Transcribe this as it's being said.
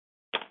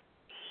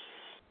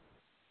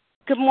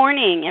Good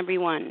morning,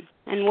 everyone,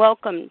 and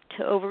welcome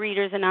to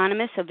Overeaters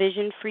Anonymous, a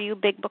Vision for You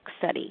Big Book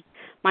Study.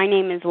 My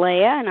name is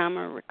Leah, and I'm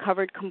a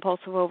recovered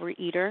compulsive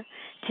overeater.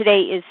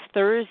 Today is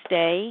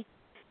Thursday,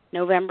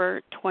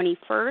 November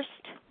 21st,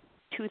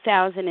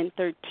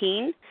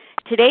 2013.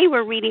 Today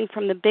we're reading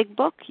from the Big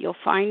Book. You'll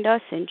find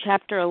us in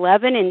Chapter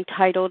 11,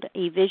 entitled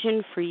A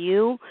Vision for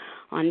You,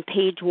 on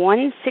page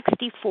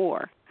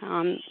 164,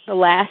 the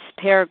last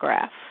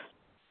paragraph.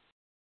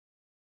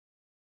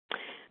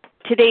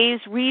 Today's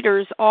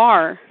readers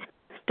are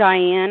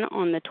Diane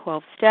on the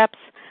 12 Steps,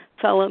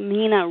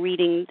 Philomena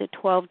reading the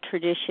 12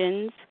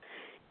 Traditions,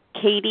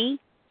 Katie,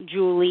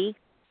 Julie,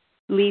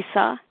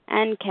 Lisa,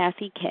 and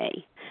Kathy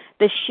K.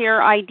 The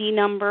share ID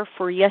number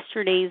for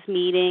yesterday's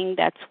meeting,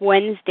 that's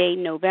Wednesday,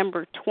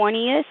 November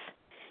 20th,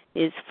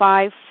 is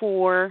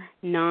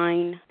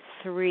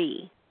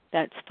 5493.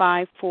 That's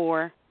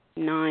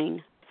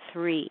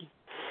 5493.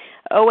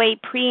 OA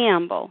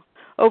Preamble.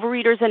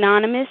 Overeaters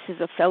Anonymous is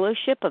a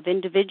fellowship of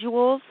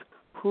individuals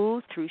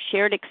who, through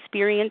shared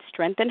experience,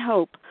 strength, and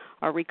hope,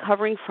 are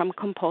recovering from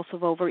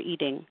compulsive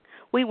overeating.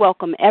 We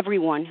welcome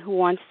everyone who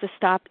wants to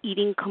stop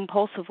eating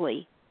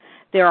compulsively.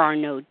 There are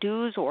no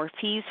dues or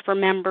fees for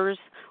members.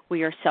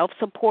 We are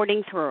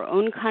self-supporting through our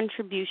own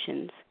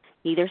contributions,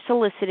 neither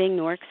soliciting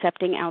nor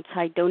accepting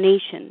outside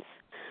donations.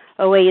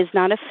 OA is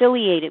not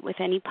affiliated with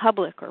any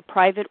public or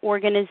private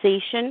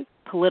organization,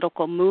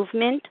 political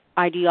movement,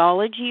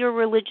 ideology, or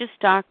religious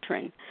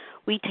doctrine.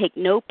 We take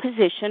no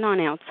position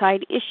on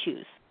outside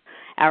issues.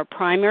 Our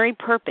primary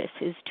purpose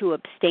is to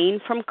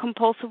abstain from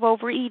compulsive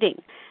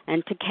overeating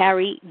and to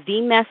carry the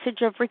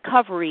message of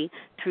recovery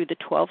through the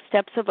 12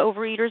 steps of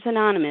Overeaters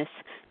Anonymous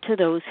to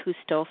those who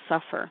still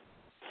suffer.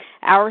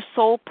 Our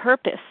sole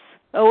purpose,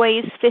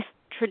 OA's fifth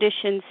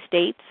tradition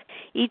states,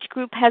 each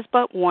group has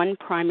but one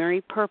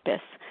primary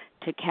purpose,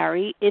 to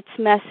carry its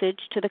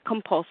message to the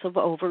compulsive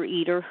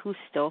overeater who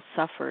still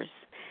suffers.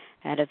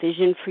 At A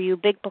Vision for You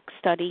Big Book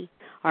Study,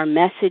 our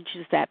message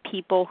is that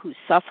people who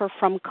suffer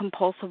from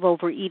compulsive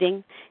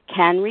overeating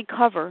can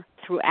recover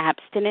through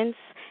abstinence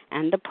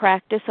and the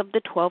practice of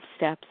the 12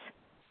 steps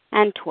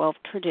and 12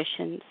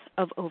 traditions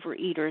of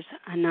Overeaters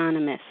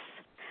Anonymous.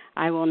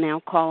 I will now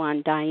call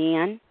on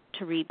Diane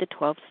to read the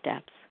 12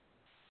 steps.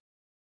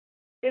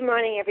 Good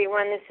morning,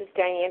 everyone. This is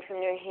Diane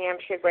from New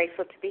Hampshire.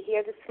 Grateful to be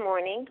here this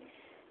morning.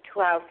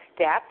 12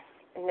 steps.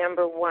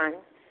 Number 1,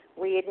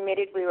 we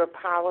admitted we were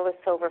powerless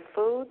over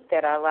food,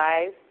 that our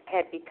lives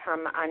had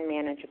become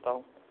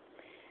unmanageable.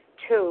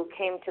 2,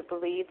 came to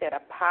believe that a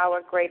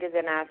power greater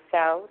than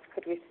ourselves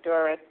could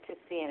restore us to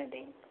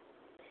sanity.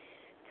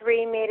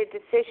 3, made a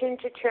decision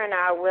to turn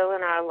our will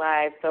and our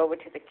lives over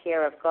to the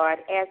care of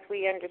God as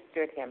we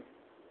understood Him.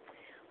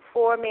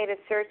 4, made a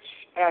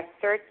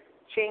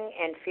searching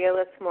and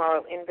fearless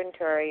moral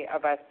inventory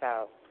of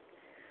ourselves.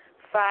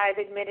 5,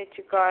 admitted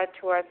to God,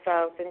 to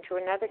ourselves, and to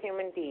another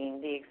human being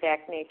the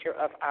exact nature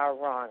of our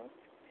wrongs.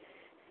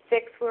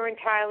 6, we're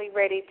entirely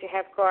ready to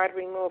have God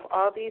remove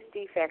all these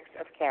defects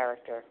of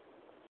character.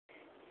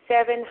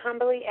 7,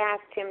 humbly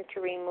asked Him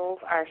to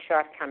remove our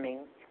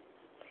shortcomings.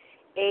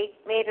 8,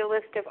 made a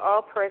list of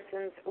all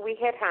persons we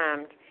had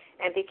harmed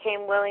and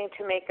became willing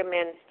to make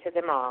amends to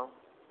them all.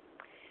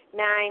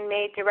 9,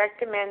 made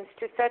direct amends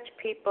to such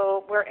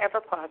people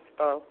wherever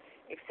possible,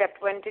 except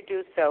when to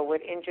do so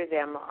would injure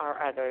them or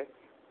others.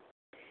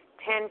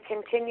 10,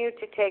 continued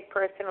to take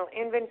personal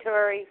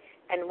inventory,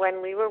 and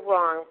when we were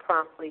wrong,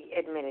 promptly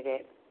admitted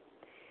it.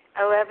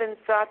 11,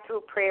 sought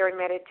through prayer and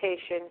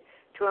meditation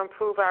to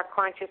improve our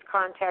conscious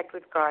contact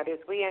with God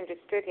as we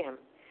understood Him,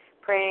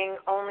 praying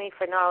only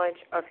for knowledge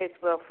of His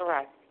will for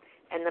us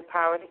and the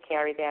power to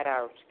carry that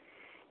out.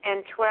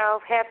 And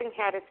 12, having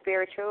had a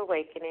spiritual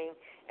awakening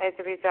as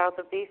a result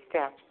of these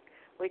steps,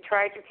 we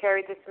tried to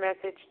carry this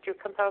message to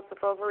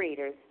compulsive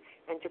overeaters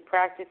and to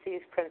practice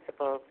these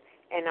principles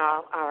in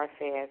all our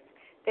affairs.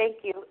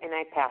 Thank you, and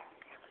I pass.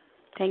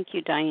 Thank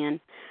you, Diane.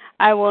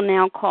 I will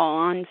now call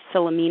on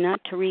Philomena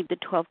to read the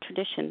 12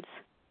 traditions.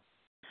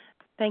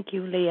 Thank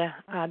you, Leah.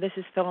 This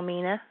is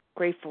Philomena.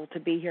 Grateful to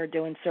be here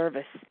doing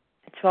service.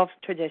 12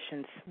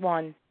 traditions.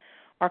 1,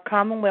 our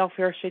common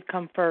welfare should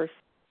come first.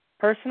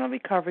 Personal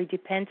recovery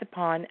depends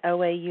upon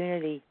OA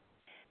unity.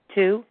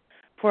 2,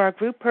 for our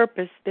group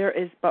purpose, there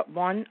is but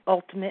one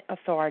ultimate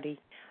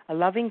authority, a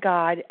loving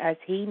God as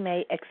He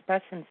may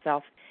express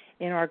Himself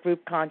in our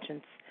group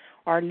conscience.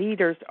 Our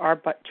leaders are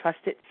but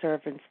trusted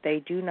servants. They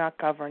do not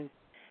govern.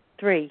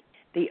 3,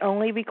 the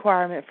only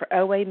requirement for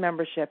OA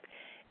membership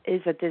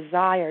is a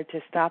desire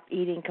to stop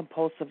eating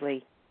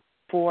compulsively.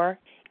 4,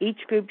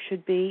 each group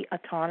should be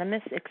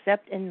autonomous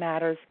except in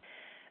matters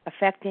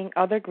affecting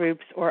other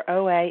groups or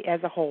OA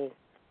as a whole.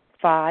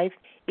 5,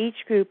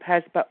 each group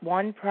has but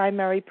one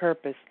primary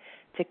purpose,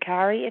 to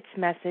carry its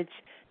message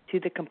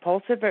to the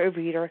compulsive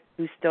overeater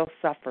who still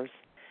suffers.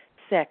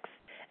 6,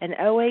 an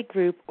OA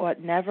group ought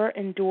never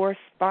endorse,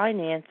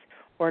 finance,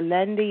 or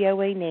lend the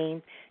OA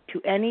name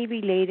to any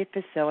related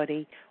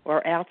facility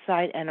or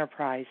outside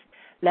enterprise,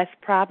 lest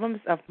problems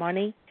of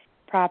money,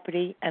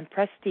 property, and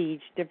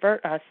prestige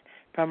divert us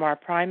from our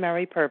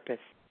primary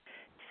purpose.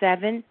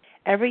 7,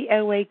 Every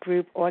OA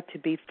group ought to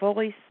be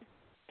fully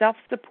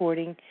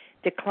self-supporting,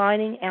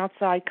 declining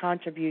outside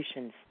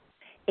contributions.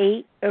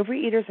 8,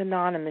 Overeaters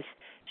Anonymous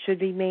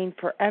should remain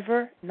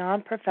forever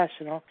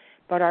non-professional,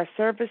 but our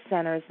service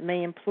centers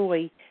may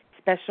employ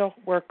special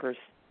workers.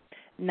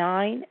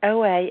 9,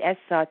 OA as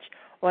such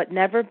ought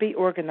never be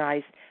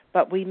organized,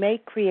 but we may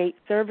create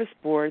service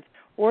boards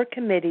or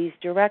committees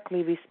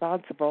directly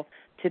responsible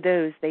to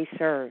those they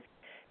serve.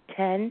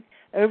 10,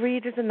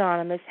 Overeaters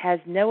Anonymous has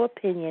no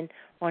opinion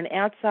on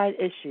outside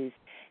issues,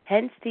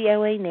 hence the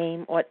OA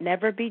name ought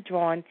never be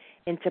drawn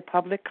into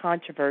public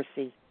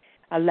controversy.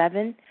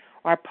 11,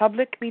 our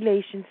public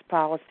relations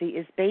policy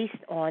is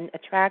based on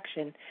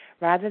attraction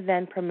rather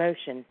than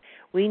promotion.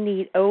 We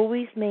need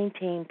always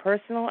maintain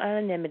personal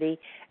anonymity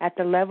at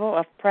the level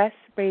of press,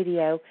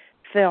 radio,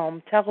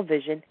 film,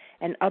 television,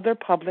 and other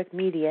public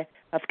media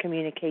of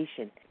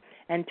communication.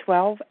 And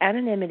 12,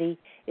 anonymity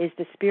is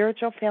the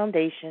spiritual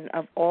foundation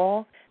of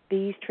all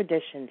these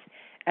traditions,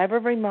 ever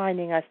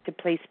reminding us to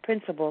place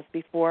principles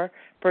before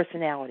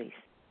personalities.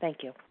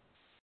 Thank you.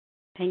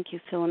 Thank you,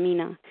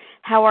 Philomena.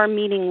 How our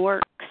meeting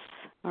works.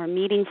 Our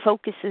meeting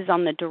focuses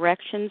on the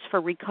directions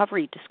for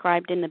recovery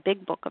described in the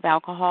Big Book of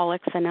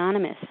Alcoholics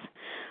Anonymous.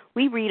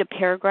 We read a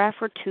paragraph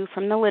or two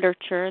from the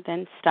literature,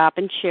 then stop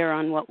and share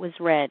on what was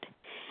read.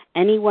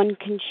 Anyone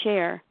can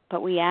share,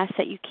 but we ask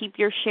that you keep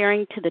your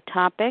sharing to the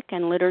topic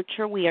and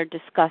literature we are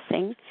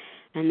discussing,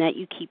 and that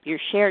you keep your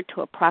share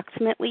to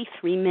approximately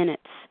 3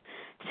 minutes.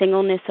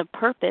 Singleness of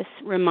purpose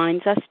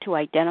reminds us to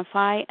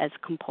identify as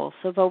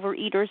compulsive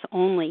overeaters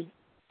only.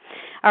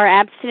 Our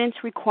abstinence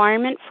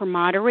requirement for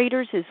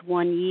moderators is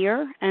 1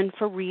 year, and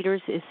for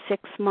readers is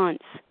 6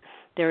 months.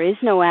 There is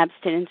no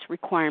abstinence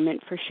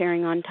requirement for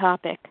sharing on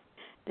topic.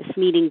 This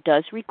meeting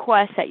does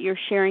request that your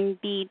sharing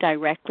be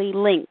directly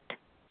linked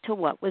to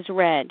what was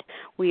read.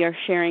 We are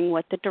sharing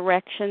what the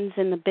directions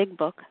in the Big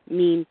Book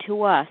mean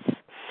to us.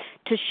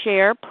 To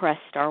share, press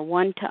star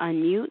 1 to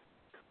unmute.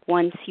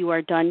 Once you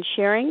are done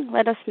sharing,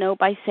 let us know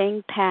by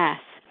saying pass.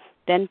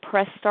 Then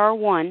press star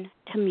 1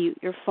 to mute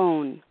your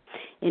phone.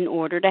 In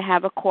order to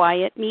have a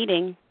quiet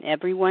meeting,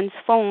 everyone's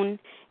phone,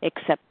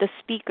 except the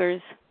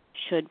speaker's,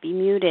 should be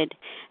muted.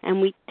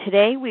 And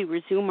today we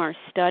resume our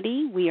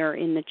study. We are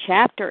in the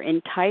chapter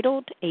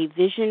entitled A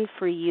Vision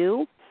for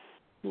You.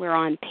 We're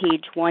on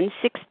page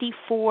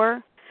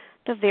 164,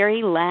 the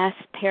very last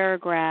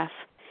paragraph.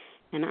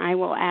 And I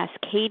will ask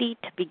Katie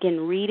to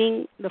begin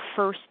reading the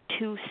first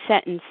 2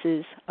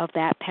 sentences of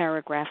that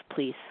paragraph,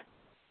 please.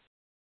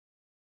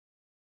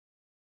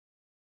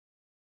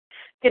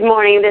 Good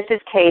morning. This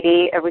is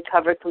Katie, a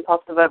recovered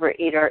compulsive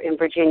overeater in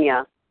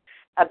Virginia.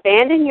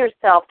 Abandon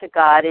yourself to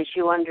God as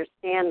you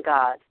understand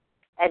God.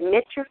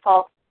 Admit your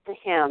faults to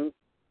Him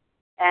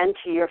and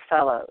to your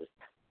fellows.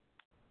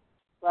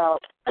 Well,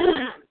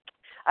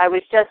 I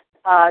was just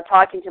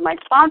talking to my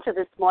sponsor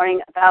this morning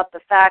about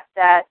the fact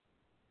that,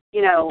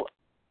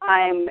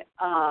 I'm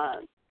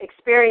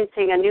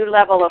experiencing a new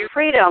level of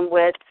freedom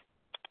with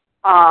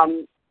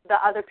the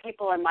other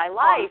people in my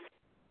life.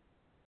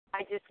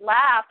 I just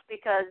laughed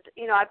because,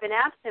 I've been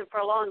absent for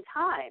a long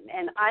time,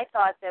 and I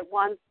thought that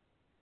once,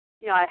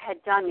 I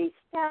had done these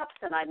steps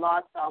and I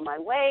lost all my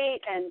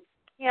weight and,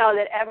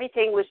 that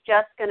everything was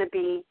just going to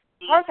be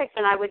perfect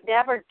and I would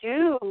never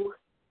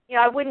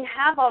I wouldn't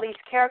have all these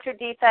character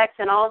defects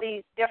and all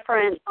these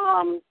different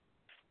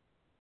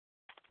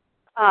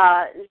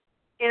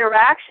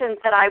interactions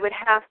that I would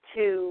have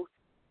to,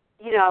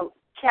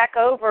 check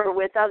over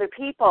with other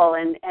people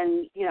and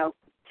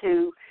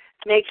to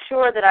make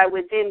sure that I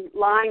was in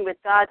line with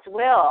God's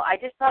will. I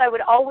just thought I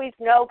would always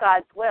know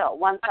God's will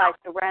once I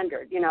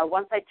surrendered.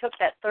 Once I took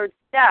that 3rd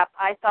step,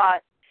 I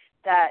thought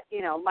that,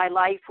 my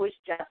life was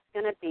just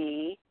going to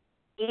be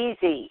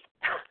easy.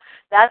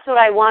 That's what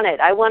I wanted.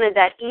 I wanted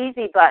that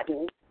easy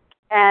button.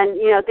 And,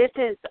 this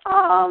is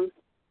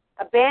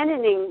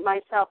abandoning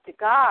myself to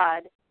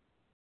God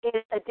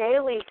is a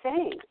daily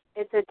thing.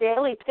 It's a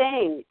daily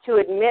thing to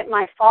admit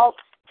my faults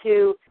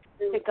to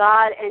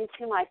God and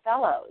to my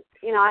fellows.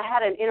 I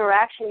had an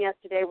interaction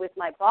yesterday with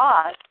my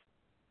boss.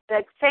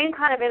 The same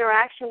kind of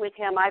interaction with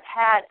him I've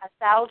had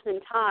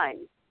 1,000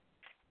 times.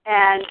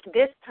 And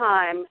this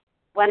time,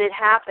 when it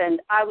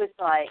happened, I was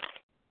like,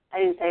 I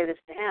didn't say this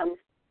to him,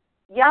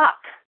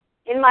 yuck.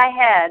 In my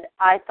head,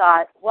 I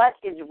thought, what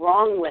is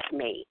wrong with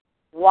me?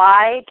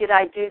 Why did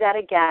I do that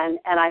again?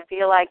 And I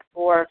feel like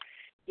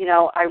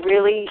I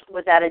really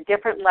was at a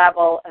different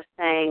level of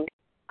saying,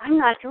 I'm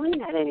not doing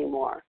that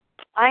anymore.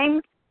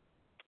 I'm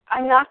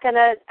not going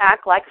to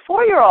act like a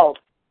 4-year-old,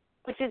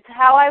 which is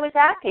how I was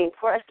acting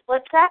for a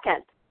split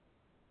second.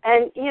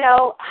 And,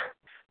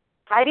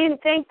 I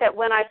didn't think that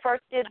when I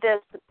first did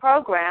this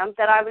program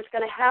that I was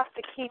going to have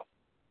to keep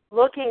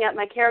looking at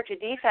my character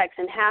defects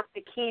and have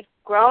to keep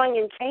growing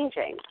and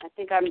changing. I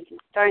think I'm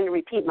starting to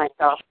repeat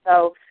myself.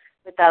 So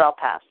with that, I'll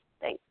pass.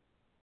 Thanks.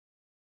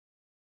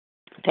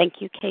 Thank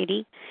you,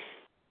 Katie.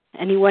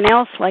 Anyone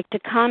else like to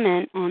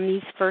comment on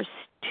these first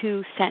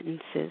 2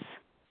 sentences?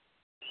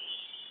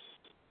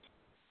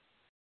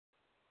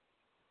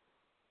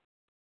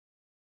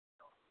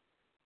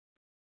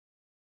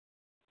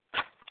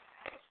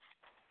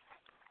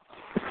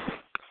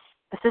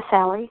 is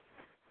Sally.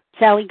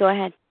 Sally, go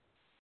ahead.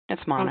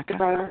 It's Monica.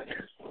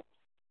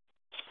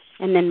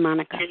 And then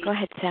Monica. Go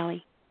ahead,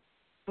 Sally.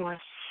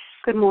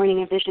 Good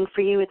morning, A Vision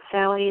for You. It's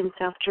Sally in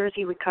South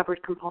Jersey,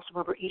 recovered compulsive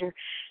overeater.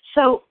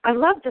 So I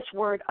love this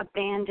word,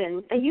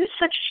 abandon. They use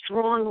such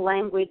strong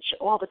language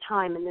all the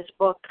time in this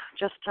book.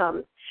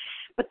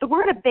 But the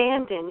word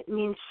abandon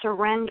means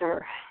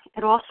surrender.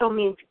 It also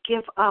means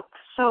give up.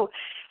 So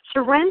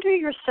surrender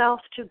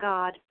yourself to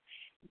God.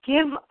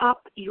 Give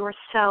up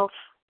yourself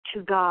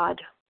to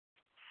God.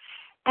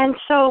 And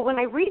so when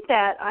I read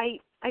that, I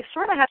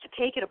sort of have to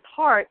take it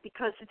apart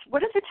because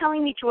what is it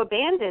telling me to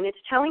abandon? It's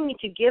telling me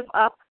to give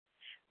up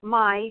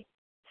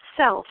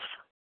myself.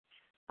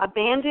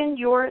 Abandon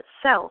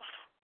yourself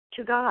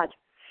to God.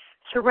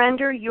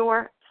 Surrender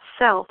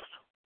yourself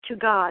to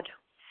God.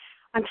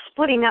 I'm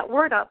splitting that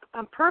word up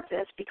on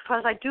purpose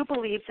because I do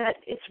believe that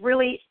it's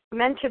really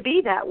meant to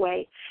be that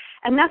way.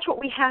 And that's what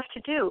we have to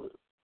do.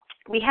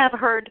 We have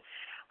heard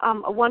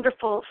a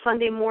wonderful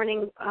Sunday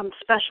morning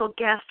special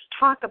guest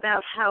talk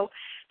about how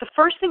the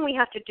first thing we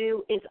have to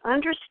do is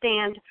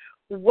understand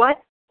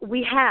what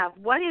we have.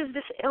 What is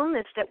this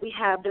illness that we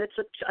have? That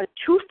it's a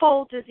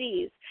twofold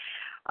disease.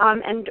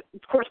 And,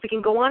 of course, we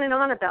can go on and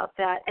on about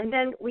that. And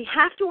then we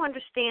have to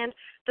understand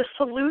the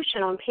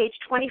solution. On page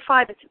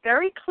 25, it's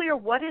very clear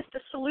what is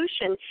the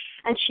solution.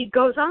 And she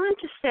goes on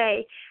to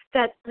say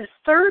that the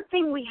third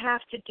thing we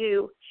have to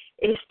do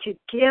is to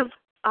give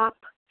up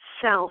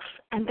self.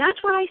 And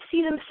that's what I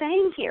see them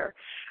saying here.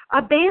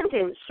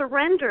 Abandon,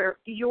 surrender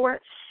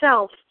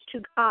yourself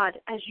to God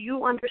as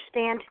you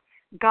understand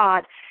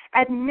God.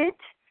 Admit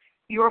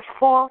your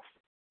faults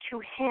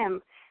to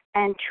Him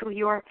and to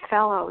your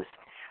fellows.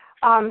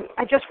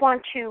 I just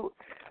want to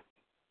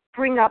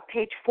bring up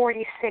page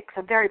 46,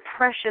 a very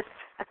precious,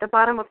 at the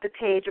bottom of the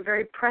page, a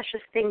very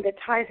precious thing that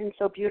ties in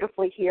so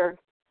beautifully here.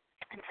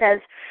 It says,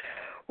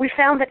 we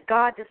found that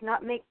God does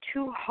not make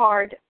too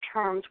hard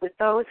terms with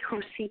those who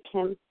seek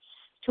Him.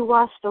 To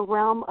us, the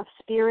realm of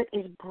spirit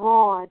is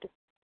broad,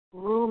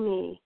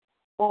 roomy,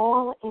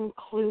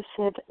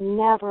 all-inclusive,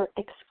 never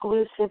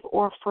exclusive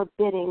or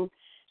forbidding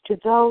to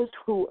those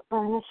who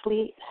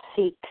earnestly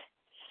seek.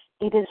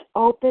 It is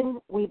open,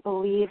 we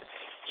believe,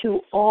 to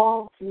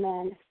all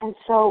men. And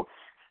so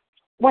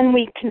when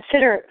we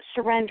consider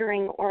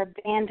surrendering or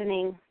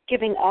abandoning,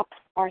 giving up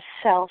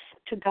ourselves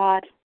to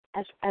God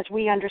as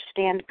we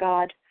understand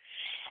God,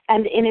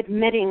 and in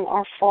admitting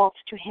our faults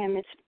to Him,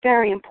 it's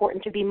very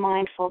important to be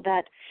mindful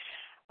that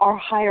our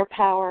higher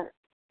power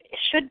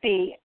should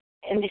be,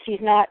 and if He's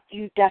not,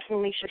 you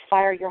definitely should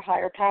fire your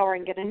higher power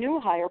and get a new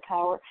higher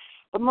power.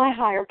 But my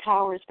higher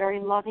power is very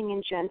loving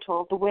and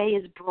gentle. The way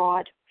is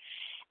broad.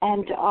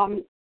 And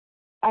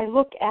I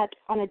look at,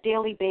 on a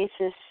daily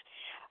basis,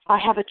 I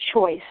have a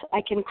choice.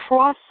 I can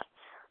cross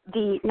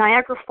the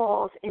Niagara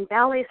Falls in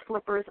ballet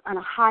slippers on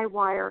a high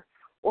wire,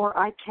 or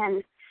I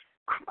can,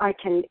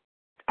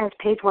 as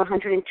page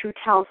 102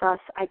 tells us,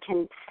 I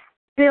can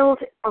build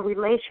a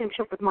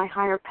relationship with my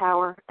higher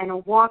power and a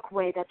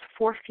walkway that's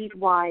 4 feet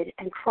wide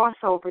and cross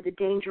over the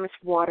dangerous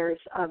waters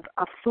of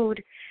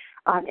food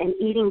and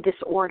eating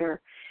disorder.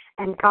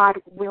 And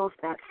God wills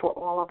that for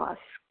all of us.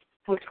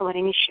 Thanks for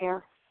letting me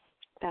share.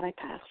 That I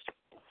passed.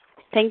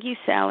 Thank you,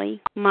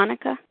 Sally.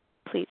 Monica,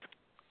 please.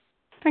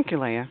 Thank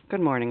you, Leah. Good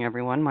morning,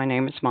 everyone. My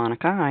name is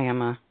Monica. I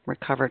am a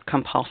recovered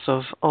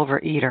compulsive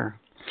overeater.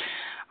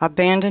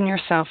 Abandon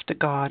yourself to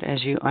God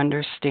as you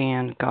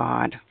understand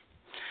God.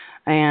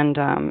 And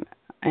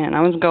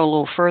I want to go a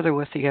little further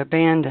with the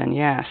abandon.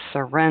 Yes,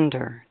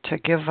 surrender, to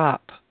give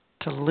up,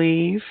 to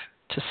leave,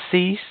 to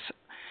cease,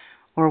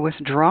 or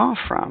withdraw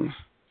from.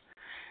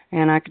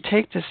 And I could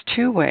take this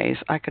two ways.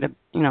 I could,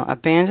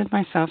 abandon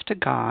myself to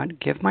God,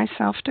 give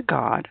myself to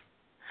God,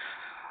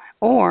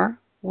 or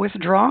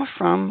withdraw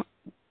from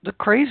the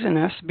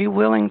craziness, be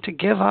willing to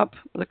give up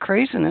the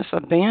craziness,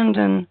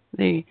 abandon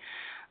the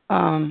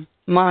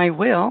my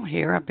will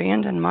here,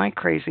 abandon my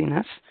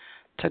craziness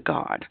to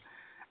God,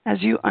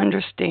 as you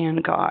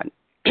understand God.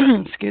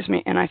 Excuse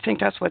me. And I think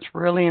that's what's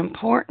really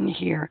important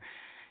here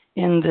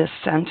in this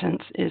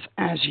sentence is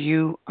as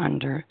you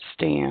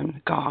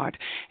understand God.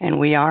 And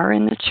we are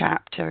in the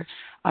chapter,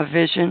 A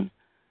Vision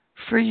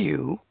for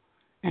You.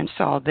 And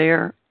so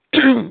they're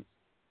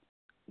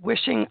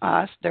wishing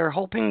us, they're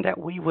hoping that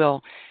we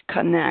will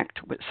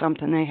connect with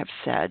something they have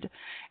said.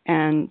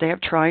 And they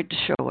have tried to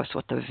show us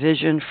what the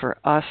vision for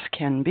us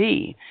can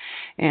be.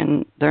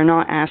 And they're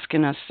not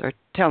asking us or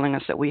telling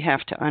us that we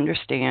have to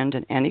understand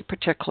in any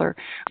particular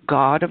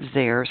God of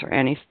theirs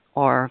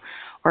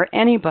or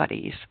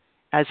anybody's,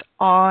 as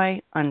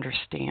I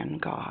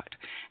understand God.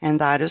 And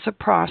that is a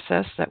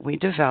process that we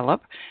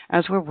develop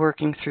as we're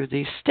working through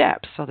these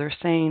steps. So they're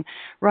saying,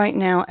 right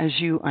now, as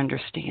you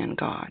understand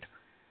God.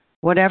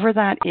 Whatever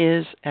that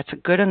is, that's a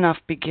good enough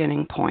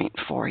beginning point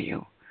for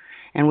you.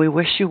 And we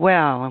wish you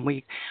well, and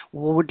we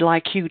would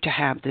like you to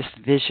have this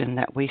vision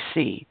that we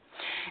see.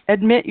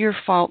 Admit your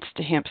faults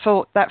to Him.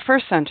 So that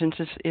first sentence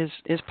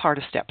is part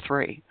of step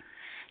 3,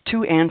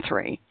 2 and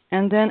 3.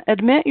 And then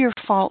admit your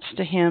faults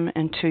to Him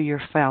and to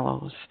your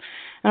fellows.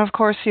 And of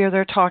course, here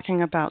they're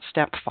talking about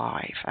step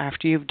 5.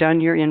 After you've done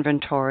your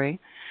inventory,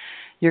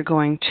 you're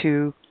going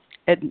to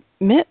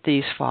admit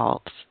these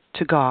faults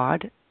to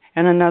God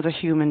and another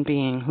human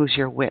being who's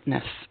your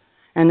witness.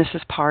 And this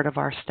is part of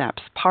our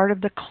steps, part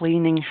of the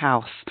cleaning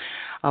house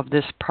of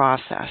this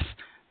process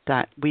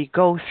that we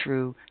go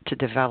through to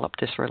develop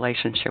this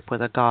relationship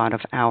with a God of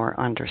our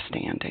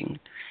understanding.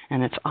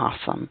 And it's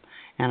awesome.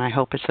 And I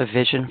hope it's a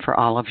vision for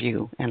all of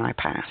you. And I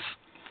pass.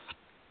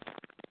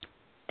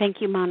 Thank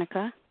you,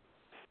 Monica.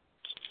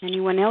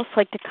 Anyone else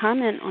like to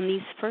comment on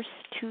these first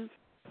 2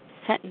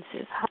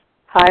 sentences?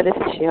 Hi, this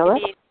is Sheila.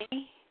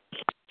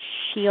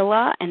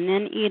 Sheila and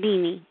then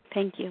Irini.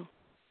 Thank you.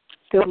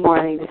 Good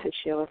morning. This is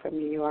Sheila from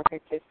New York. I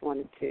just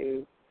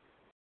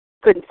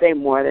couldn't say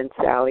more than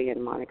Sally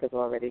and Monica's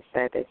already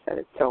said. They said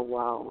it so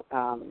well.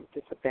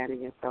 Just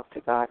abandon yourself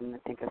to God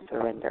and think of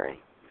surrendering.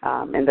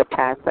 In the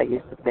past, I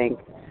used to think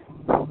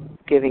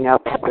giving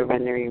up,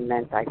 surrendering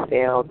meant I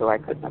failed or I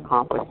couldn't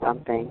accomplish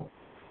something.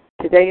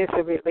 Today is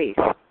a release.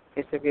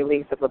 It's a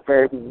release of a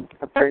burden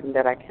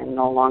that I can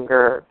no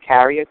longer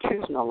carry or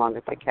choose no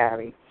longer to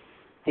carry.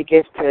 The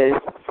gift is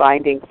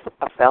finding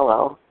a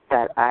fellow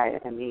that I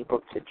am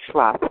able to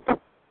trust,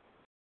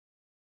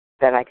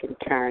 that I can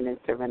turn and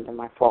surrender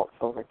my faults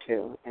over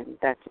to, and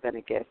that's been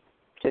a gift.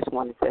 Just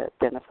wanted to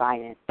identify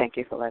it. Thank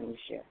you for letting me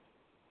share.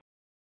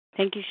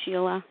 Thank you,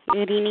 Sheila.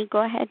 Irini,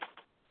 go ahead.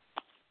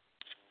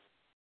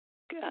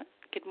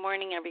 Good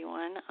morning,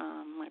 everyone,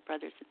 my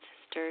brothers and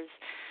sisters.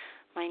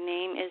 My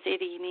name is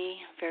Irini,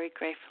 very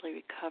gratefully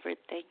recovered.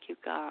 Thank you,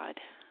 God.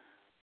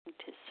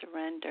 To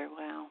surrender,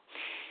 wow.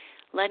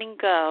 Letting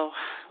go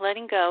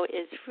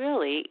is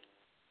really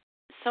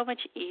so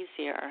much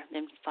easier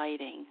than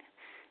fighting,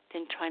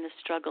 than trying to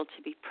struggle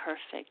to be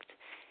perfect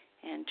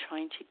and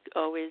trying to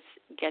always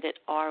get it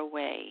our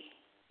way.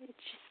 It's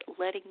just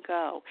letting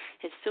go.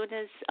 As soon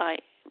as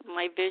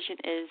my vision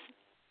is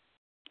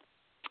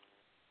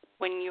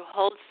when you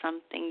hold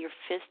something, your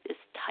fist is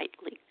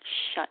tightly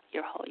shut.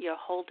 You're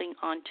holding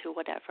on to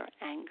whatever,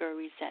 anger,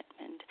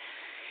 resentment.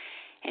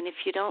 And if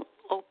you don't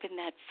open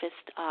that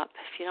fist up,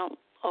 if you don't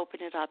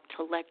open it up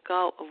to let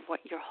go of what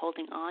you're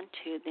holding on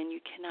to, then you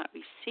cannot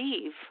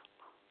receive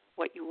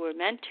what you were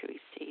meant to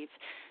receive.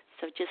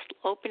 So just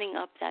opening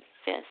up that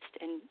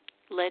fist and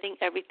letting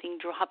everything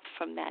drop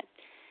from that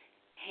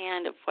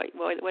hand of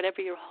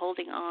whatever you're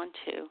holding on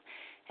to,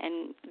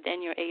 and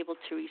then you're able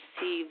to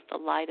receive the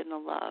light and the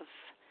love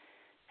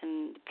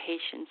and the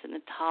patience and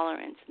the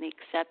tolerance and the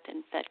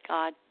acceptance that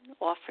God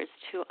offers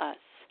to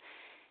us.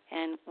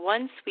 And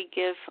once we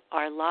give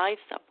our lives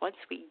up, once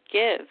we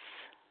give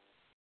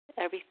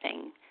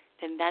everything,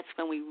 then that's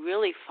when we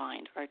really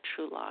find our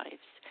true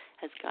lives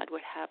as God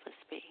would have us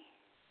be.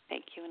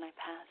 Thank you, and I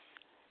pass.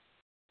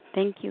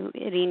 Thank you,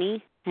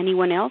 Irini.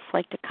 Anyone else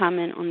like to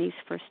comment on these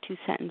first 2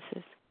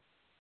 sentences?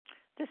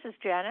 This is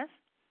Janice.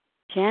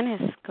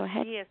 Janice, go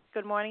ahead. Yes,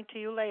 good morning to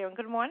you, Leah, and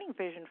good morning,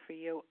 Vision for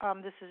you.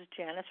 This is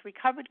Janice,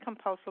 recovered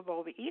compulsive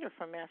overeater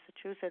from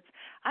Massachusetts.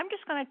 I'm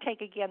just going to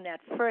take again that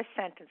first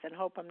sentence and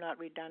hope I'm not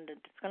redundant.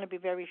 It's going to be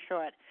very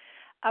short.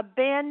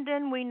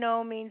 Abandon, we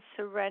know, means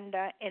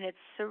surrender, and it's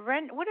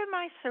surrender. What am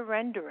I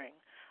surrendering?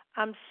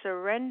 I'm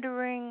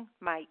surrendering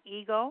my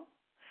ego.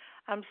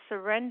 I'm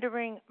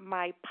surrendering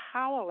my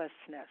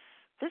powerlessness.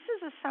 This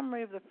is a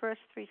summary of the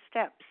first 3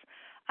 steps.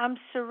 I'm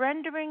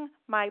surrendering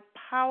my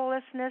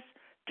powerlessness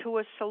to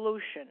a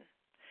solution.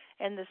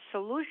 And the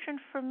solution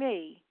for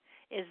me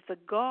is the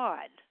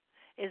God,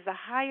 is the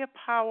higher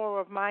power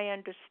of my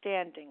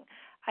understanding.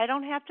 I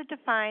don't have to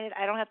define it.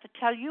 I don't have to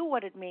tell you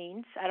what it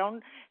means. I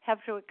don't have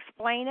to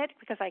explain it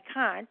because I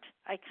can't.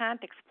 I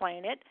can't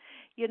explain it,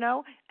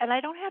 and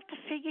I don't have to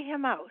figure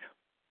him out.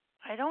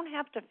 I don't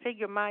have to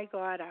figure my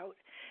God out.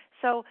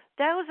 So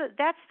this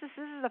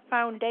is the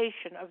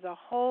foundation of the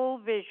whole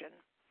vision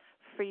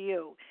for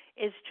you,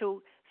 is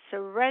to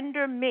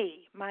surrender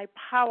me, my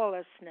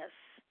powerlessness.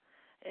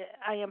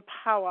 I am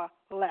powerless,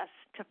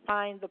 to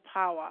find the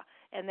power,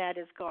 and that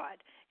is God.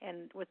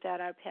 And with that,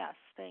 I pass.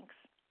 Thanks.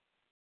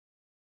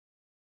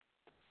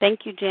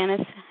 Thank you,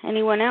 Janice.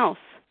 Anyone else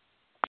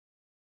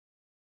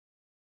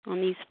on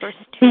these first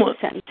 2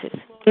 sentences?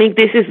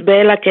 This is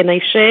Bella. Can I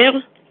share?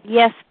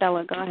 Yes,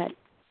 Bella, go ahead.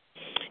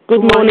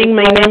 Good morning.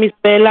 My name is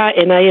Bella,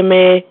 and I am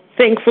a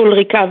thankful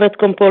recovered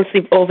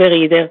compulsive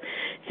overeater.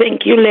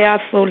 Thank you, Leah,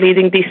 for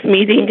leading this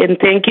meeting, and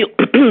thank you,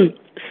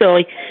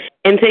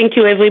 and thank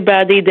you,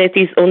 everybody that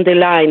is on the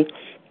line.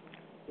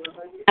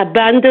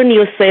 Abandon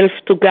yourself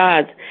to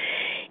God.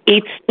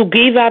 It's to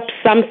give up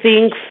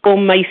something for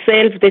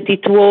myself that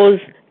it was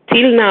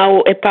till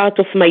now a part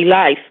of my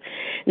life.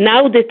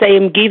 Now that I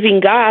am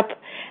giving up,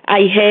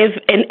 I have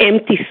an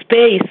empty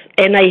space,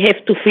 and I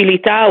have to fill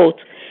it out.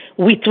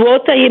 With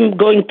what I am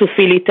going to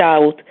fill it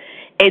out?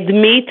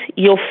 Admit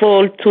your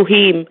fault to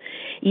Him.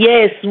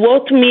 Yes,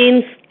 what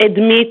means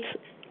admit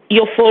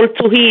your fault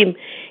to Him?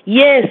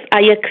 Yes,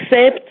 I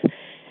accept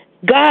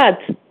God.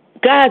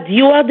 God,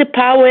 you are the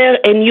power,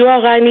 and you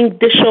are running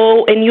the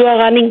show, and you are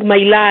running my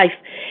life.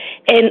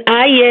 And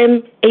I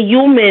am a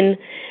human.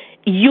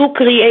 you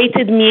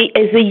created me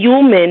as a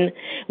human.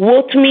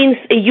 What means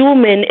a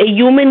human? A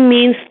human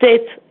means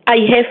that I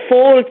have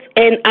faults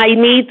and I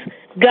need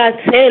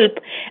God's help.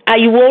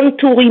 I want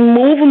to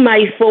remove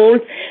my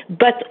faults,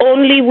 but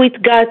only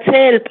with God's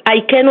help.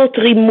 I cannot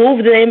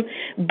remove them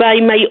by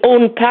my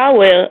own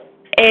power.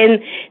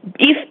 And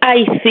if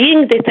I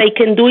think that I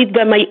can do it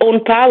by my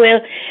own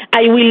power,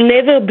 I will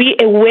never be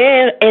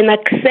aware and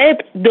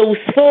accept those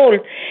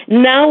faults.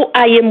 Now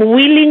I am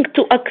willing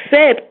to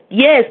accept,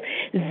 yes,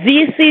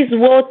 this is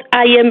what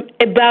I am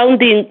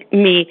abounding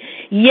me.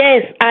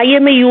 Yes, I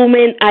am a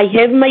human, I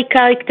have my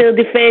character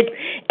defects,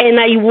 and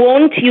I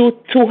want you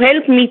to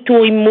help me to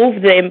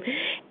remove them.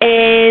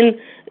 And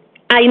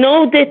I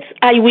know that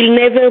I will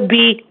never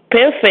be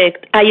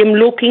perfect. I am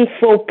looking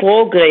for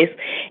progress.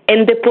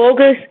 And the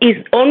progress is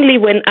only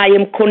when I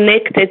am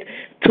connected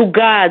to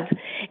God.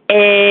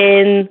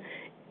 And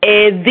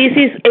this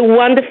is a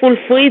wonderful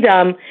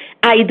freedom.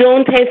 I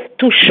don't have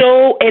to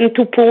show and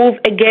to prove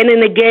again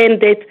and again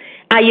that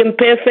I am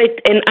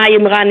perfect and I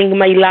am running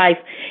my life.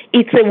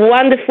 It's a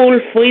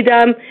wonderful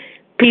freedom,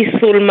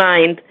 peaceful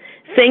mind.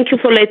 Thank you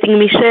for letting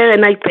me share,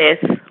 and I pass.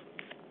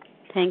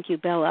 Thank you,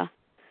 Bella.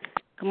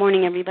 Good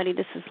morning, everybody.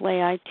 This is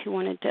Leah. I, too,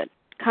 wanted to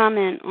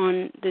comment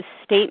on this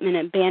statement,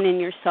 abandon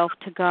yourself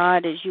to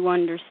God as you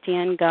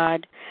understand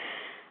God.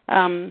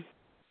 Someone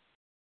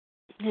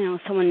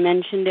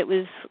mentioned it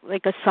was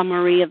like a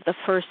summary of the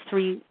first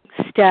 3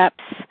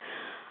 steps.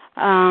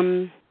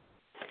 My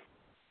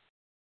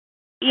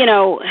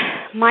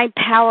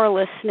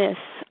powerlessness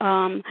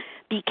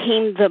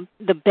became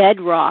the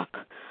bedrock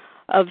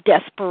of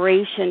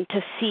desperation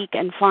to seek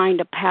and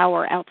find a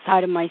power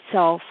outside of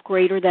myself,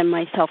 greater than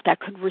myself, that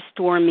could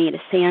restore me to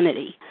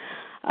sanity.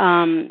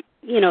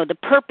 The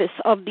purpose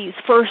of these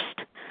first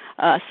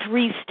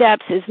 3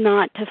 steps is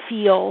not to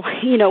feel,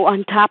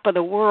 on top of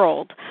the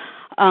world.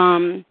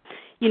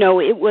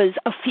 It was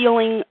a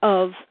feeling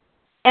of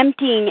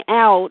emptying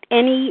out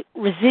any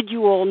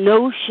residual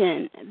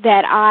notion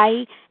that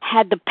I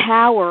had the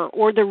power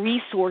or the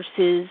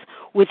resources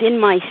within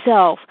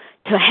myself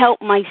to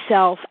help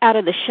myself out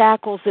of the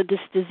shackles of this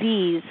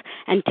disease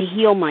and to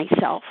heal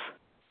myself.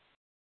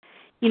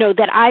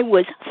 That I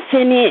was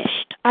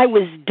finished. I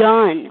was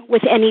done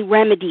with any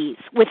remedies,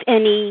 with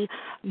any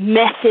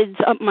methods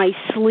up my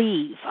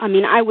sleeve.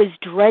 I was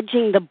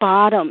dredging the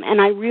bottom,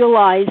 and I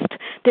realized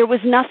there was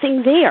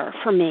nothing there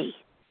for me.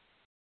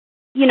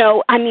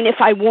 If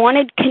I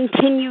wanted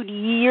continued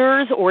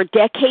years or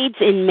decades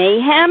in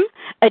mayhem,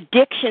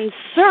 addiction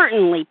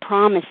certainly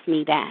promised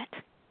me that.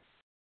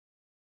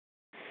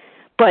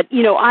 But,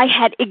 I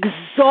had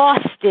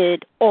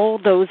exhausted all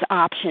those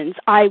options.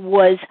 I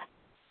was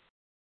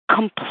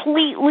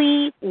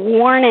completely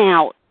worn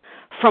out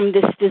from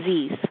this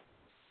disease.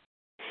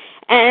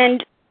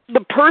 And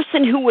the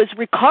person who was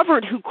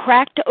recovered, who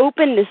cracked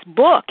open this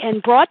book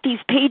and brought these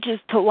pages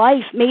to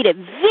life, made it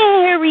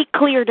very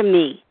clear to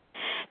me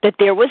that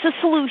there was a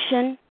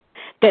solution,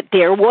 that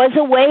there was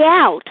a way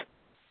out,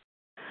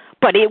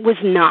 but it was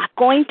not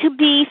going to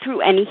be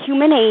through any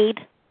human aid.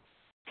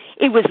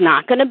 It was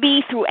not going to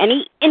be through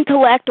any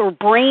intellect or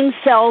brain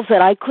cells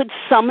that I could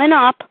summon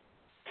up.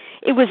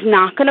 It was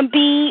not going to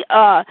be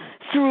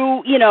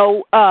through,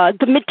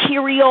 the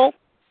material.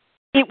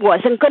 It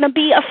wasn't going to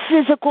be a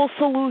physical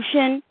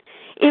solution.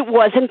 It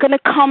wasn't going to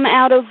come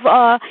out of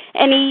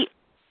any,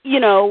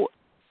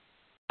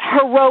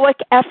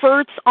 heroic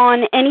efforts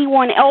on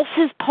anyone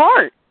else's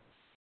part.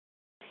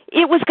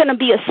 It was going to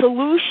be a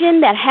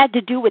solution that had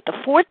to do with the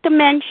 4th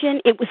dimension.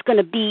 It was going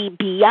to be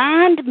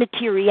beyond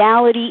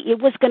materiality. It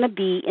was going to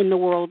be in the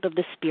world of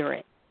the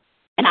spirit.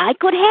 And I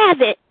could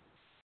have it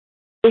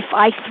if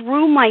I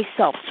threw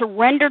myself,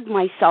 surrendered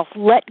myself,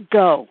 let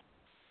go.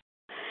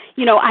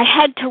 I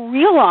had to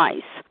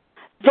realize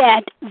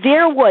that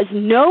there was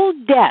no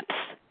depth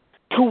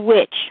to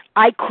which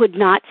I could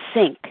not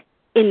sink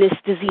in this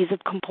disease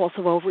of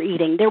compulsive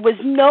overeating. There was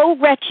no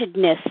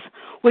wretchedness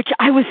which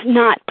I was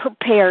not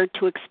prepared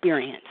to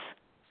experience.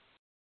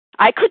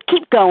 I could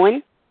keep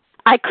going.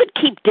 I could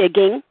keep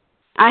digging.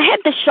 I had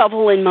the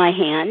shovel in my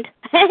hand.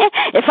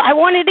 If I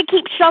wanted to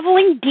keep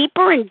shoveling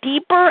deeper and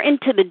deeper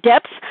into the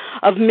depths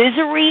of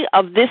misery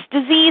of this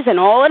disease and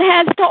all it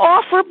has to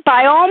offer,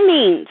 by all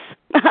means,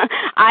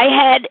 I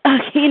had,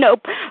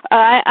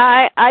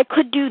 I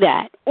could do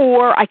that.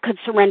 Or I could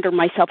surrender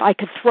myself. I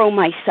could throw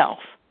myself.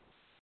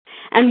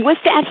 And with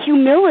that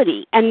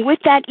humility and with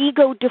that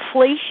ego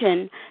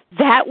deflation,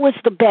 that was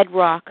the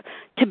bedrock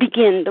to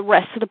begin the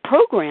rest of the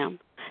program.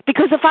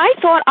 Because if I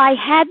thought I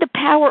had the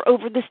power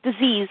over this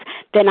disease,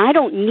 then I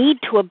don't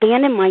need to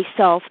abandon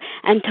myself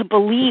and to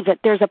believe that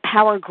there's a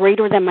power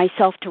greater than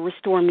myself to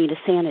restore me to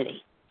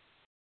sanity.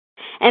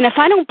 And if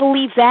I don't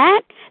believe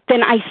that,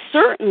 then I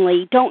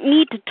certainly don't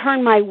need to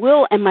turn my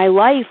will and my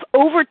life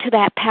over to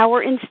that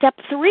power in step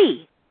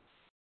 3.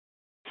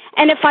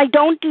 And if I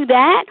don't do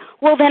that,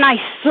 well, then I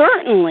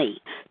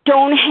certainly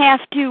don't have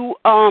to,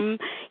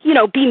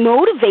 be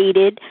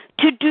motivated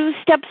to do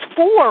steps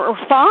 4 or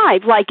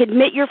 5, like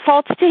admit your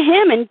faults to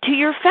him and to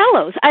your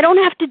fellows. I don't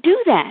have to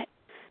do that.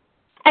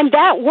 And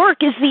that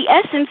work is the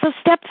essence of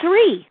step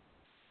 3.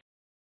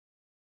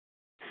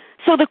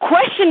 So the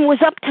question was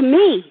up to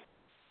me.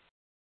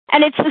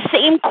 And it's the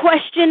same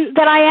question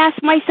that I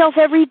ask myself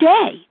every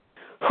day.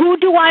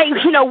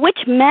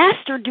 Which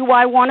master do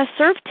I want to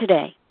serve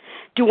today?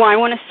 Do I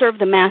want to serve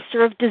the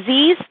master of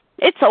disease?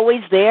 It's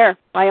always there.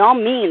 By all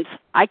means,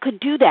 I could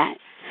do that.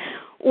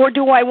 Or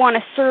do I want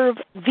to serve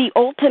the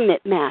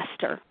ultimate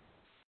master,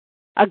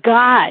 a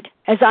God,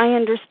 as I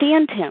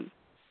understand him?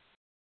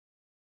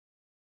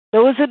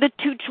 Those are the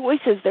 2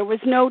 choices. There was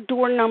no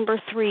door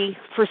number 3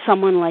 for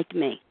someone like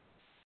me.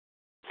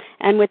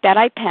 And with that,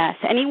 I pass.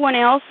 Anyone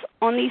else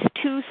on these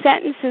 2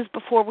 sentences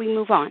before we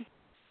move on?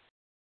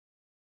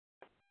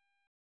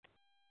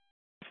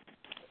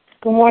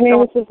 Good morning.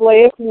 This is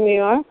Leah from New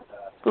York.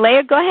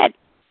 Leah, go ahead.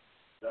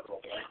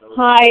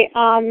 Hi.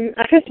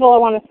 First of all, I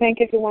want to thank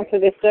everyone for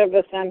their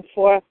service and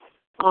for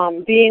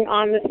being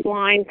on this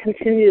line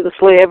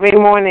continuously every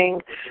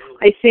morning.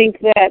 I think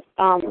that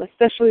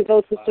especially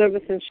those who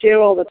service and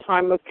share all the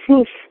time are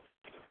proof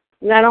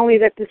not only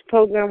that this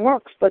program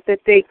works, but that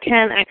they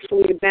can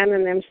actually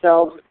abandon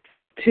themselves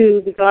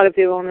to the God of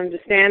their own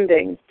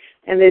understanding.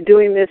 And they're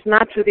doing this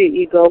not for their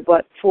ego,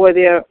 but for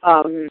their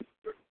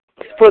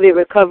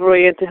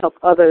recovery and to help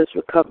others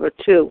recover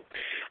too.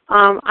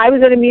 I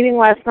was at a meeting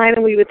last night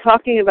and we were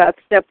talking about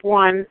step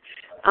 1.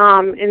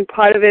 And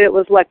part of it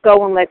was let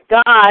go and let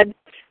God.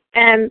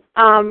 And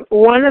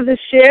one of the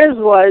shares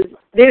was,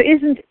 there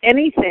isn't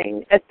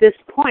anything at this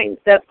point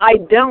that I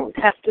don't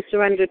have to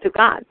surrender to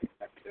God.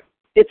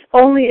 It's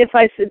only if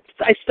I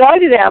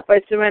started out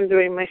by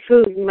surrendering my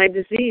food and my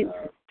disease.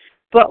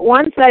 But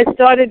once I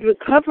started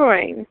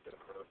recovering,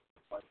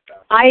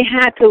 I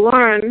had to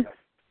learn,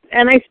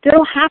 and I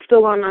still have to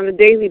learn on a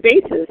daily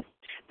basis,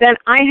 that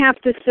I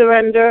have to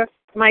surrender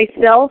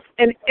myself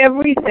and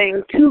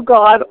everything to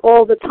God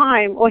all the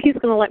time, or he's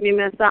going to let me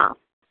mess up.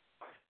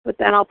 With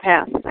that, I'll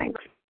pass.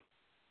 Thanks.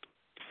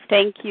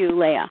 Thank you,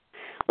 Leah.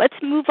 Let's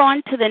move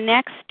on to the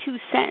next 2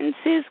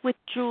 sentences with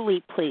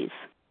Julie, please.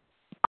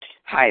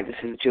 Hi, this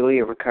is Julie,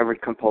 a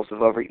recovered compulsive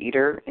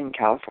overeater in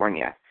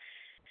California.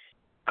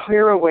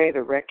 Clear away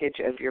the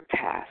wreckage of your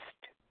past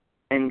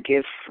and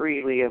give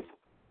freely of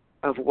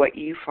what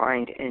you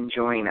find and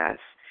join us.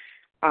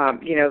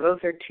 Those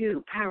are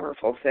 2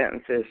 powerful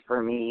sentences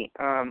for me.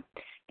 On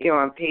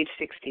page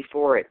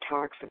 64, it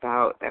talks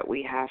about that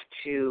we have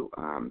to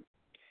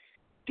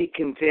be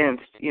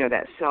convinced,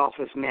 that self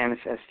is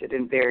manifested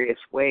in various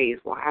ways.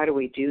 Well, how do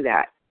we do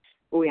that?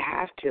 Well, we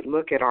have to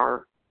look at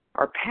our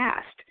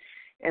past,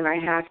 and I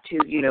have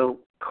to,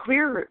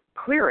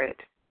 clear it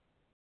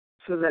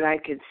so that I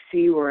could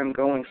see where I'm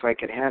going so I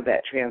could have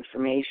that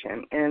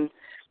transformation. And,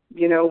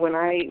 when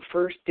I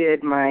first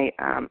did my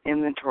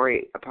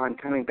inventory upon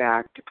coming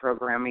back to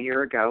program a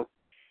year ago,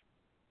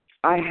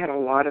 I had a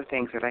lot of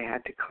things that I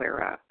had to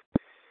clear up.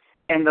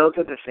 And those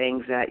are the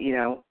things that,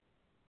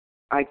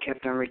 I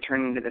kept on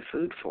returning to the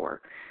food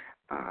for.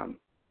 And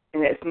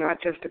it's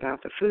not just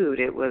about the food.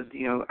 It was,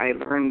 I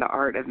learned the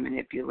art of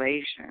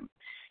manipulation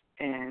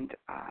and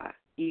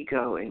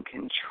ego and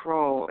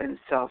control and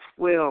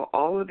self-will,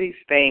 all of these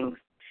things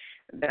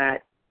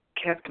that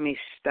kept me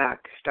stuck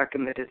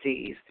in the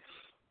disease.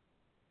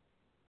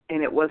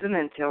 And it wasn't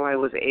until I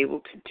was able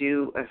to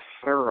do a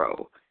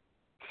thorough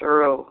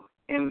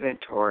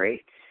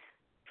inventory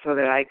so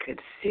that I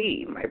could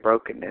see my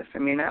brokenness. I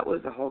mean, that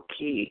was the whole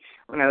key.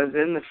 When I was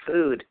in the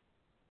food,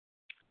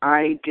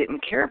 I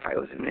didn't care if I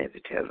was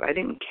manipulative. I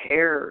didn't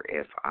care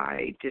if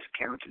I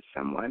discounted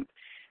someone.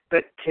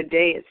 But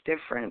today it's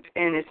different.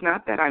 And it's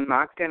not that I'm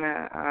not going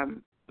to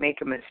make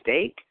a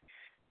mistake.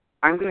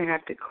 I'm going to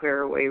have to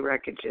clear away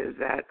wreckages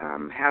that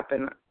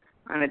happen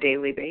on a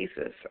daily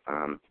basis.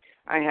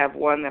 I have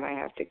one that I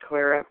have to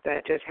clear up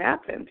that just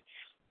happened.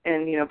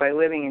 And, by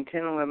living in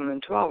 10, 11,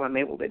 and 12, I'm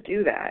able to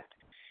do that.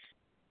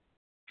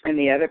 And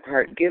the other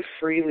part, give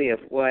freely of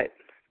what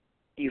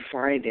you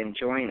find and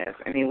join us.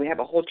 I mean, we have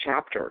a whole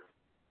chapter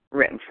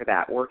written for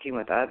that, working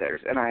with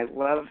others. And I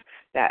love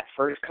that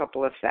first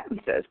couple of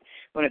sentences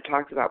when it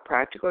talks about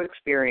practical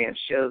experience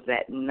shows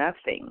that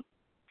nothing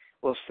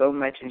will so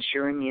much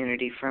ensure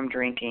immunity from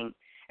drinking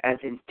as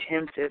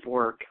intensive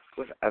work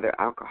with other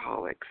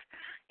alcoholics.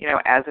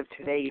 As of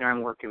today,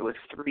 I'm working with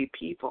 3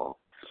 people.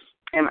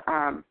 And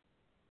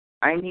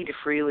I need to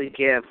freely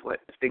give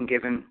what's been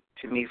given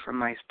to me from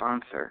my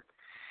sponsor.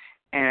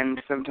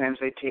 And sometimes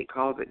I take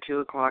calls at 2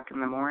 o'clock in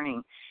the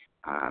morning.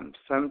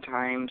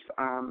 Sometimes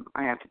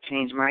I have to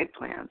change my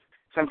plans.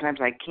 Sometimes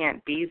I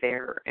can't be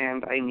there,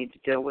 and I need to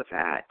deal with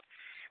that.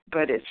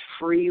 But it's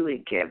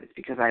freely give. It's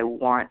because I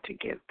want to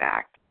give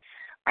back.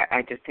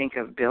 I just think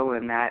of Bill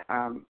in that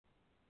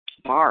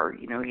bar.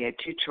 He had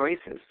 2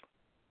 choices.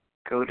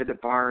 Go to the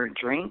bar and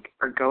drink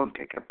or go and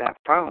pick up that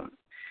phone.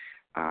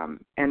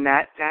 And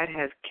that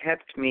has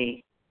kept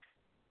me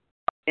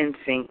in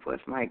sync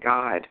with my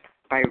God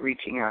by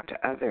reaching out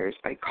to others,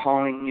 by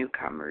calling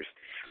newcomers.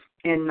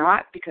 And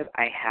not because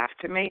I have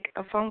to make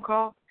a phone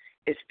call,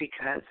 it's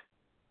because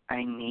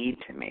I need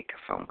to make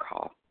a phone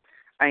call.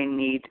 I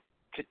need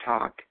to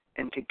talk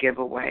and to give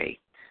away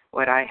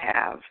what I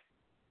have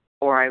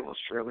or I will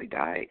surely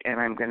die, and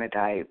I'm going to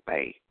die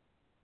by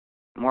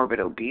morbid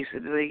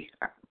obesity,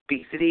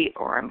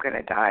 or I'm going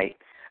to die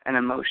an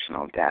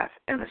emotional death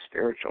and a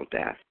spiritual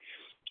death.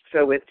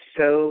 So it's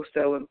so,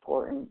 so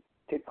important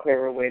to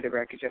clear away the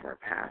wreckage of our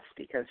past,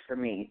 because for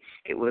me,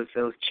 it was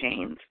those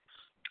chains.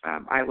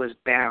 I was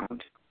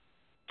bound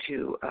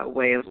to a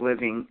way of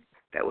living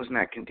that was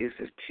not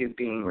conducive to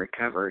being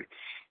recovered,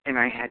 and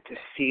I had to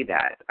see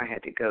that. I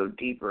had to go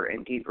deeper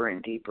and deeper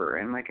and deeper.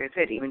 And like I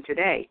said, even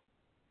today,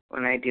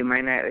 when I do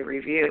my nightly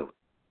review,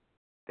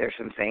 there's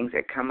some things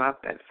that come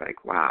up that's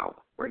like, wow,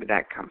 where did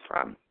that come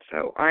from?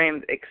 So I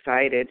am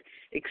excited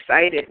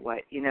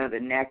what, the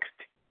next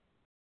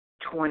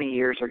 20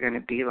 years are going to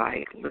be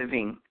like,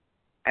 living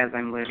as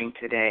I'm living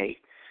today.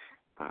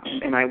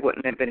 And I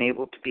wouldn't have been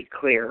able to be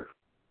clear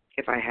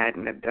if I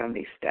hadn't have done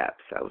these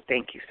steps. So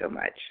thank you so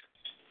much.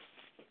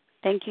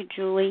 Thank you,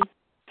 Julie.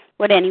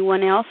 Would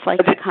anyone else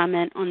like to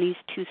comment on these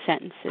two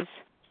sentences?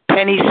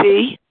 Penny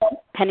C.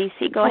 Penny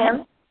C, go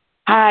ahead.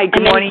 Hi,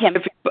 good morning.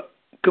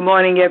 Good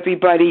morning,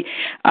 everybody.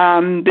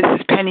 This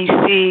is Penny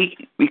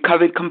C.,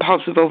 recovered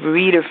compulsive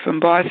overeater from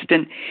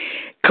Boston.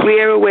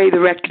 Clear away the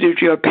wreckage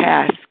of your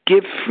past.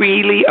 Give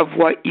freely of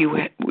what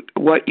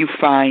you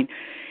find.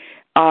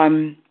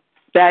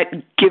 That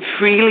give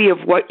freely of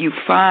what you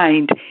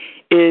find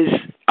is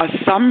a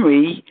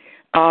summary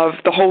of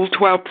the whole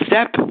 12th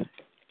step,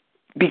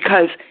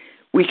 because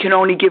we can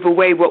only give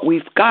away what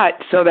we've got.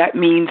 So that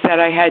means that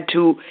I had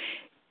to,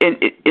 in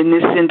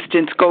this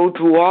instance, go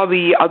through all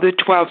the other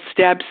 12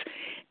 steps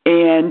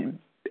and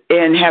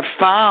have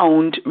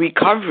found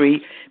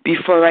recovery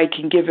before I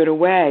can give it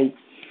away.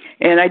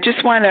 And I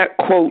just want to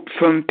quote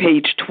from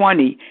page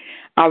 20.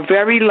 Our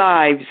very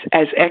lives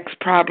as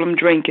ex-problem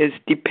drinkers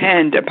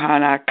depend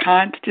upon our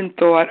constant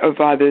thought of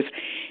others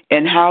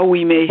and how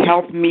we may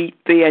help meet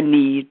their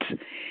needs.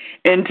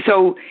 And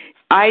so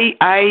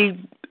I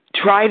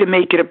try to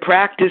make it a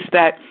practice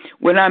that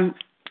when I'm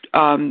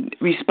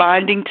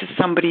responding to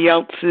somebody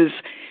else's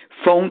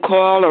phone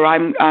call, or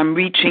I'm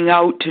reaching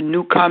out to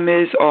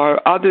newcomers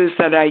or others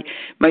that I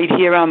might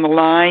hear on the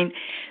line,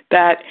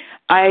 that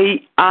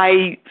I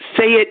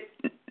say it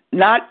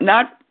not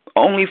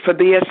only for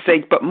their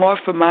sake, but more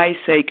for my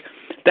sake,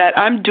 that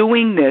I'm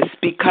doing this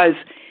because,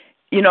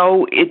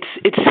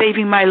 it's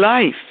saving my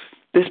life.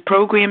 This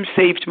program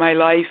saved my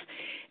life,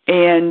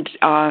 and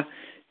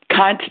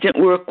constant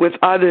work with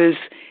others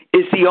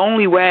is the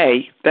only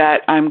way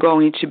that I'm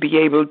going to be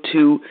able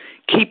to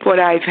keep what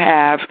I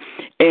have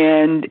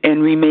and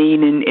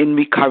remain in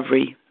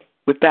recovery.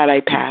 With that, I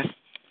pass.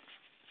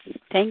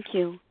 Thank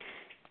you.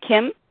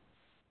 Kim,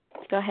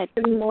 go ahead.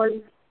 Good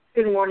morning,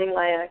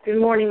 Leah. Good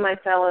morning, my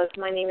fellows.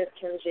 My name is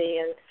Kim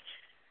G., and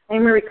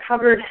I'm a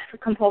recovered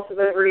compulsive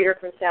overeater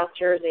from South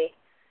Jersey.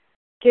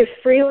 Give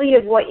freely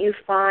of what you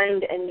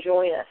find and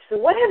join us. So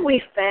what have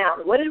we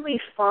found? What did we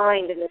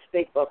find in this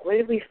big book? What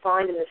did we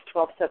find in this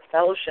 12-step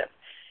fellowship?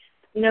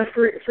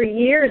 For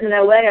years in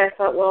OA, I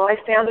thought, well, I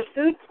found a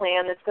food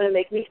plan that's going to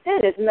make me thin.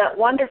 Isn't that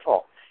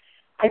wonderful?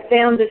 I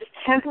found this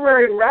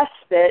temporary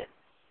respite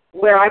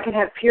where I can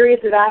have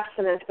periods of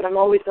abstinence, but I'm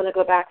always going to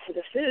go back to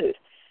the food.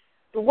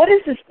 But what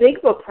is this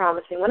big book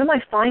promising? What am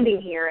I finding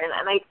here?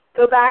 And I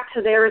go back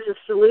to there is a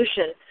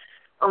solution.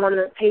 On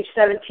page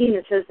 17,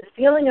 it says, the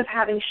feeling of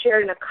having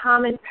shared in a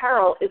common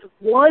peril is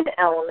one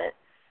element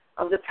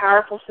of the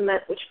powerful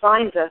cement which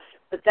binds us,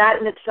 but that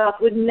in itself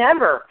would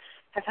never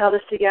have held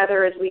us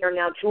together as we are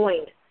now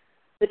joined.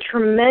 The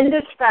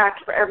tremendous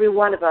fact for every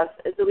one of us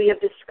is that we have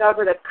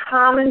discovered a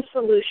common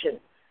solution.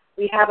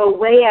 We have a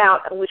way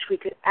out on which we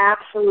could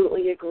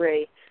absolutely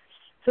agree.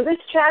 So this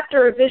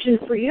chapter of Vision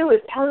for You is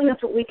telling us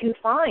what we can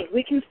find.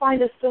 We can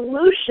find a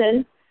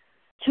solution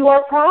to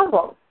our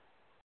problem.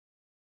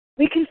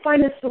 We can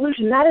find a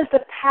solution. That is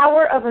the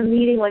power of a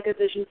meeting like a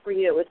Vision for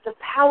You. It's the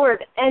power of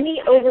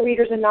any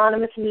Overeaters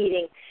Anonymous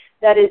meeting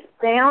that is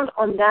bound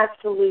on that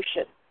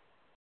solution.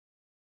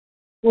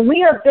 When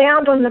we are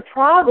bound on the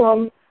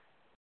problem,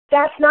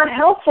 that's not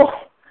helpful.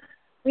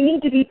 We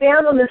need to be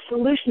bound on the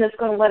solution that's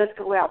going to let us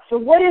go out. So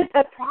what is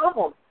that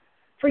problem?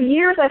 For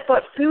years I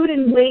thought food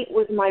and weight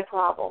was my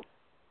problem.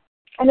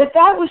 And if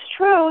that was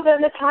true,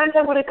 then the times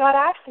I would have got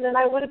abstinent,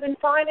 I would have been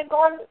fine and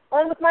gone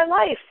on with my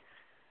life.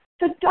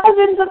 The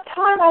dozens of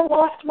times I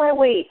lost my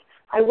weight,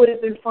 I would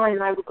have been fine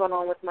and I would have gone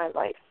on with my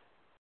life.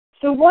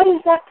 So what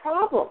is that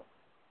problem?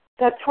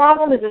 That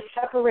problem is a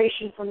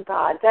separation from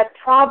God. That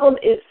problem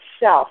is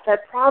self.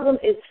 That problem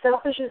is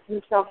selfishness,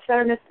 and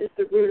self-centeredness is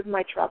the root of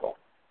my trouble.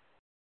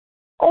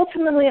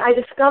 Ultimately, I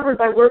discovered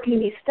by working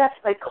these steps,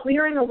 by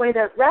clearing away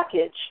that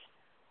wreckage,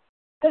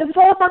 that it was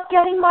all about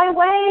getting my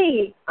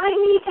way. I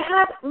need to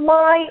have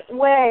my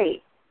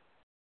way.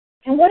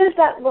 And what does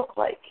that look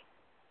like?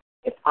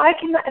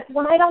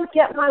 When I don't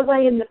get my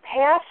way in the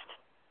past,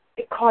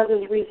 it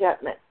causes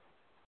resentment.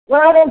 When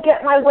I don't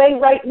get my way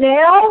right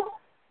now,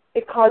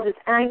 it causes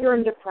anger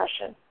and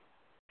depression.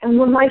 And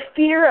when my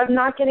fear of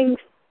not getting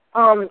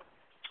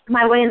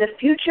my way in the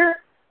future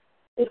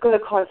is going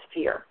to cause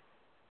fear.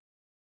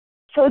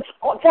 So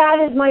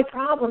that is my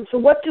problem. So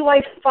what do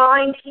I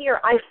find here?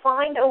 I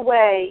find a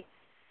way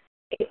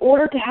in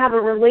order to have a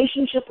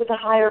relationship with a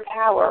higher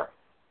power,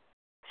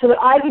 so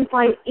that I can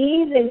find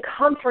ease and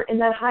comfort in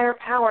that higher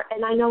power,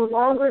 and I no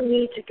longer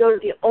need to go to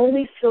the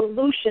only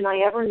solution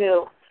I ever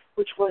knew,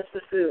 which was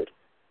the food.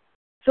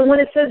 So when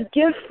it says,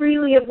 give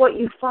freely of what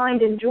you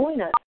find and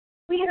join us,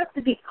 we have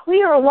to be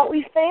clear on what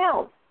we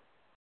found.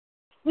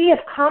 We have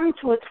come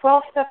to a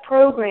 12-step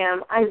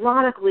program,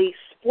 ironically,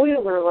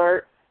 spoiler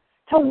alert,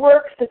 to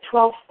work the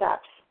 12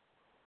 steps.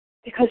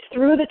 Because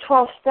through the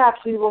 12 steps,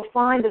 we will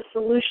find a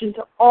solution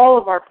to all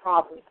of our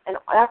problems. And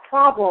that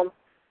problem,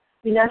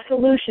 that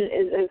solution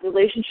is a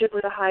relationship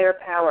with a higher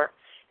power.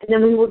 And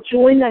then we will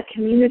join that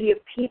community of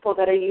people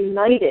that are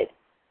united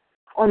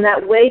on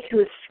that way to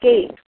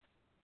escape,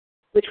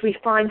 which we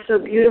find so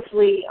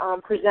beautifully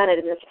presented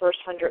in this first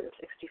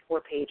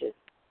 164 pages.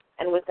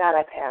 And with that,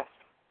 I pass.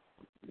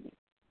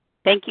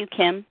 Thank you,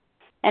 Kim.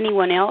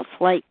 Anyone else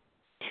like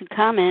to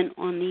comment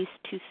on these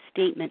two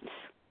statements?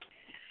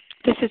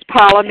 This is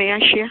Paula. May I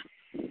share?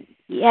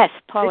 Yes,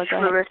 Paula, go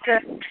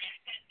ahead.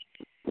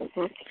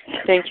 Well,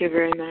 thank you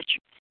very much.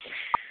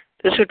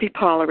 This would be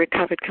Paula,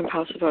 recovered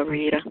compulsive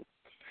overeater.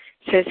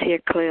 It says here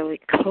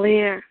clearly,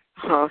 clear,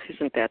 oh,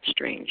 isn't that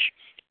strange?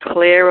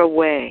 Clear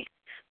away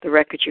the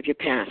wreckage of your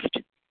past.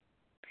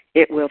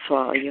 It will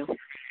follow you.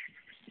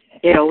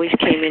 It always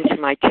came into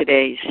my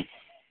todays,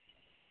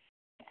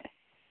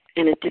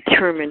 and it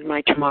determined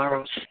my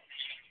tomorrows.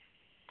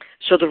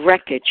 So the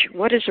wreckage,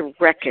 what is a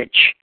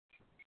wreckage?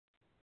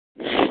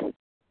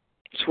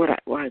 It's what it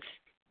was.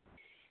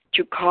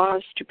 To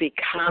cause to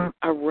become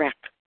a wreck,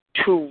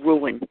 to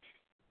ruin.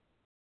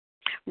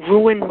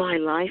 Ruin my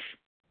life,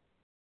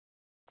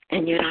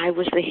 and yet I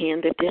was the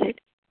hand that did it.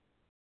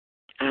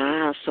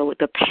 So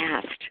the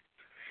past.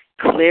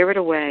 Clear it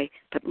away,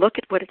 but look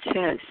at what it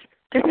says.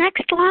 The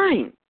next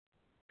line.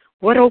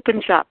 What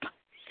opens up?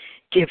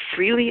 Give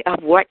freely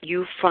of what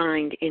you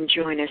find and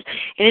join us.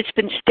 And it's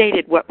been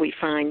stated what we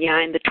find. Yeah,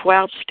 in the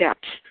 12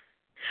 steps,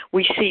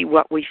 we see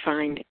what we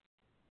find.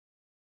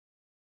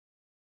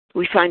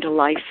 We find a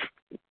life.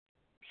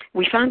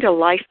 We found a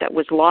life that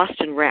was lost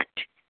and wrecked.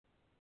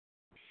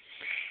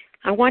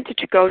 I wanted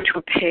to go to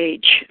a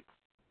page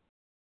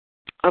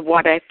of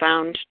what I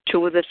found.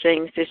 Two of the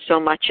things. There's so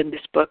much in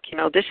this book. You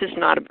know, this is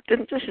not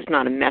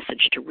a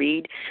message to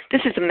read.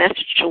 This is a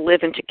message to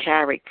live and to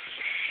carry.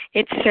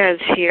 It says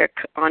here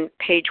on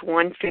page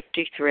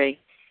 153,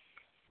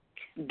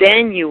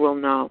 then you will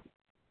know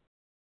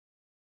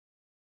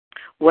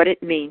what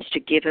it means to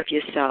give of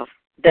yourself,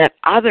 that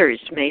others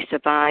may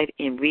survive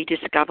and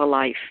rediscover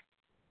life.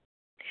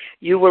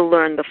 You will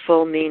learn the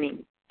full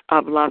meaning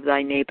of love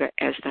thy neighbor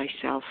as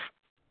thyself.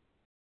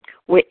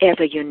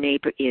 Wherever your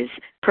neighbor is.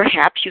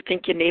 Perhaps you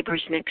think your neighbor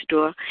is next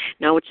door.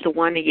 No, it's the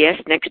one, yes,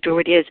 next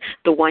door it is.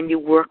 The one you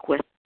work with.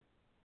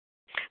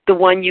 The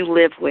one you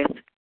live with.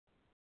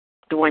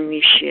 The one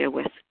you share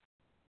with.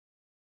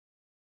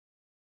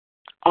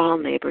 All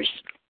neighbors.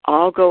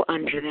 All go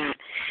under that.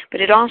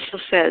 But it also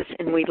says,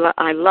 and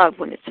I love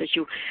when it says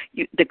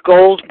the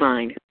gold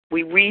mine.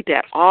 We read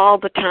that all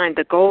the time,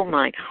 the gold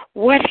mine.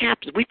 What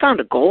happens? We found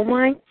a gold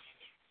mine?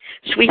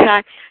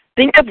 Sweetheart,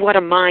 think of what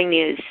a mine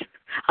is.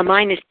 A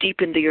mine is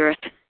deep in the earth.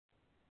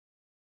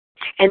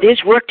 And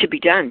there's work to be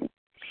done.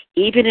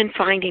 Even in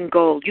finding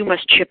gold, you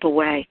must chip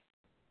away.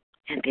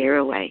 And there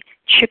away.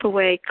 Chip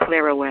away,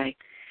 clear away.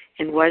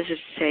 And what does it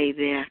say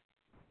there?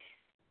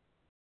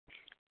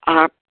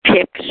 Our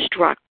pick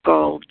struck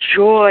gold.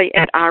 Joy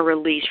at our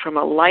release from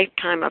a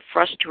lifetime of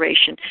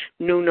frustration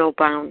knew no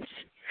bounds.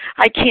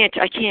 I can't.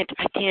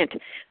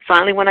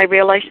 Finally, when I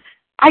realized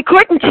I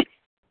couldn't.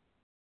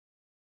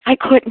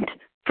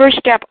 First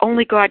step,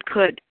 only God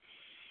could.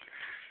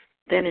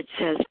 Then it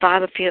says,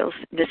 Father feels,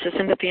 this is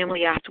in the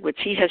family afterwards,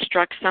 he has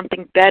struck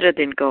something better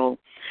than gold.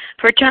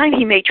 For a time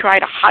he may try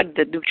to hug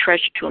the new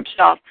treasure to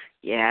himself.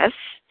 Yes.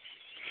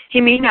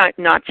 He may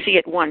not see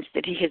at once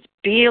that he has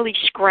barely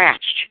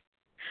scratched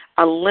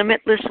a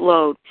limitless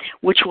load,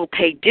 which will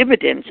pay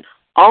dividends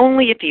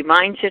only if he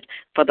mines it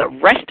for the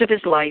rest of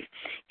his life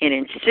and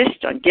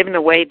insists on giving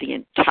away the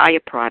entire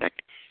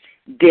product.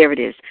 There it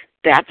is.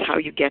 That's how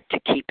you get to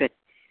keep it.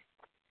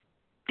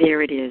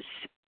 There it is.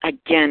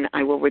 Again,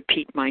 I will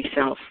repeat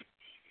myself.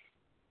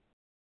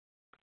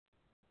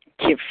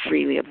 Give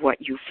freely of what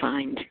you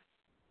find,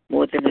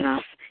 more than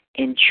enough,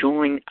 and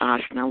join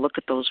us. Now look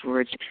at those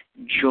words,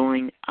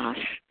 join us.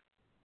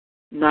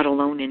 Not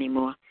alone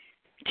anymore,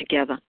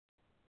 together.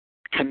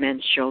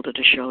 Commence shoulder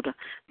to shoulder.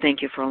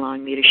 Thank you for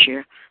allowing me to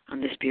share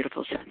on this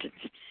beautiful sentence.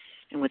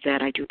 And with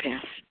that, I do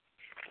pass.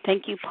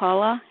 Thank you,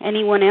 Paula.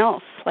 Anyone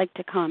else like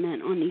to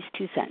comment on these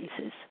two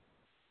sentences?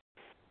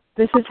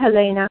 This is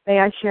Helena. May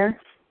I share?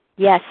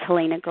 Yes,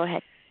 Helena, go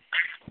ahead.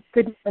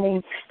 Good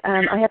morning.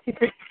 I have to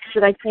confess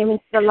that I came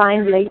into the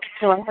line late,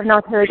 so I have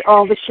not heard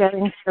all the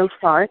sharing so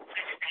far.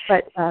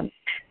 But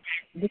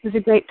this is a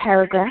great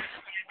paragraph.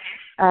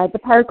 The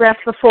paragraph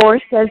before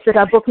says that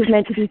our book is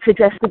meant to be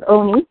suggestive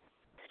only.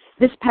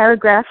 This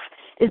paragraph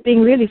is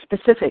being really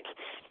specific.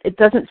 It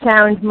doesn't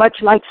sound much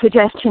like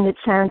suggestion. It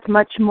sounds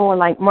much more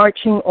like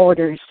marching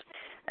orders.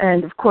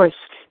 And, of course,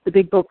 the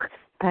big book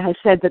I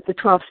said that the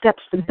 12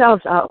 steps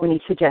themselves are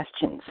only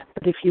suggestions.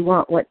 But if you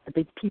want what the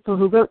big people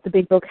who wrote the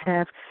big book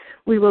have,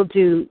 we will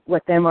do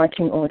what their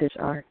marching orders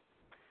are.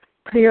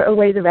 Clear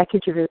away the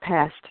wreckage of your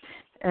past.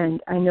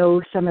 And I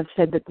know some have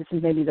said that this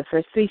is maybe the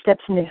first 3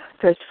 steps and the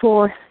first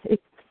 4,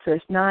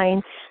 first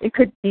 9. It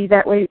could be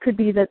that way. It could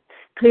be that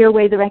clear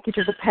away the wreckage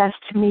of the past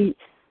to me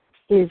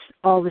is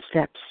all the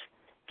steps.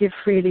 Give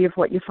freely of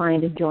what you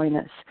find and join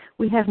us.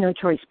 We have no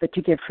choice but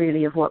to give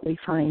freely of what we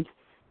find,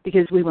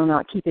 because we will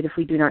not keep it if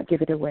we do not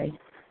give it away.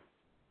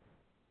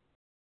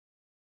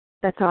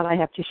 That's all I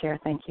have to share.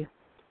 Thank you.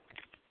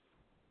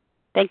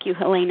 Thank you,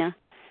 Helena.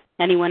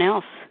 Anyone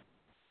else?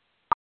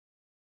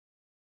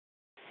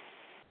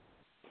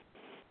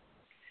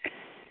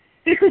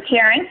 This is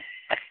Sharon.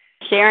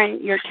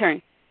 Sharon, your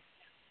turn.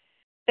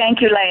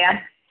 Thank you,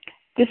 Leah.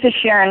 This is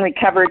Sharon,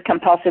 recovered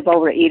compulsive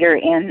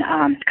overeater in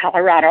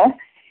Colorado.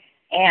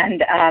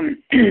 And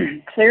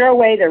clear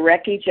away the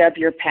wreckage of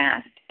your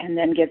past, and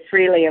then give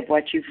freely of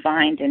what you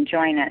find and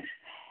join us.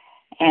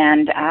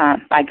 And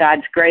by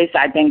God's grace,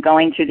 I've been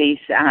going through these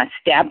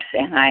steps,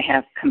 and I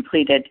have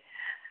completed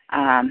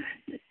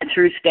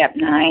through step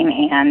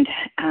 9 and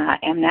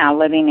am now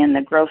living in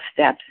the growth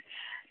steps.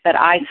 But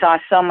I saw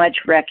so much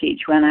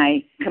wreckage when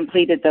I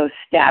completed those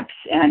steps.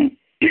 And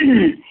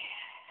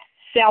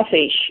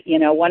selfish,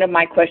 one of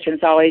my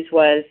questions always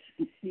was,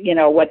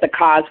 what the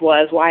cause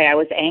was, why I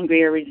was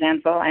angry or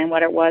resentful. And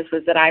what it was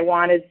that I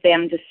wanted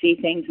them to see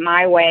things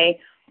my way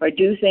or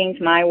do things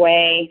my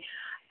way.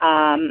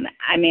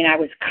 I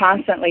was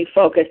constantly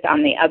focused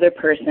on the other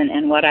person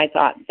and what I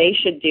thought they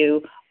should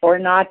do or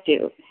not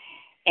do.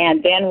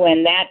 And then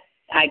when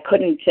I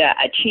couldn't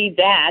achieve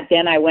that,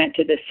 then I went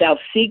to the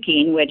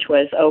self-seeking, which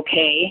was,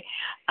 okay,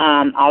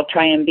 I'll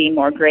try and be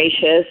more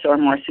gracious or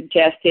more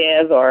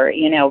suggestive or,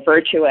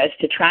 virtuous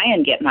to try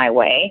and get my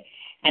way.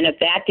 And if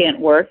that didn't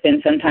work,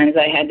 then sometimes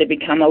I had to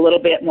become a little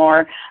bit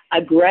more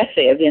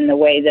aggressive in the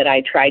way that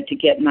I tried to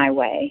get my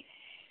way.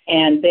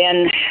 And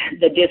then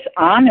the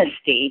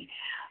dishonesty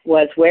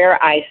was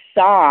where I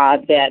saw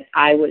that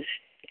I was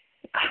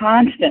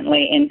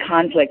constantly in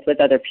conflict with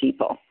other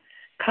people,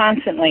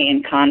 constantly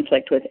in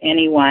conflict with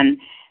anyone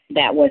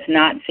that was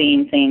not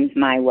seeing things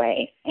my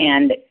way.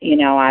 And,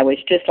 I was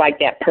just like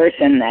that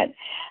person that,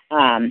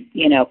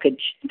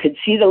 could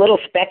see the little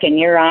speck in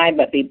your eye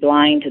but be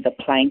blind to the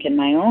plank in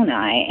my own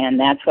eye. And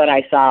that's what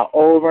I saw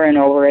over and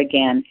over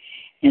again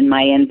in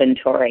my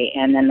inventory.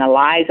 And then the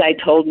lies I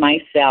told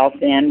myself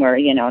then were,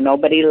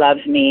 nobody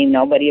loves me,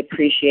 nobody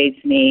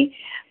appreciates me,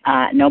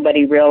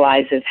 nobody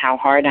realizes how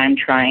hard I'm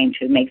trying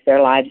to make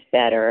their lives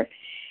better.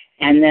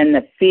 And then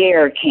the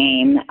fear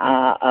came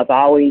of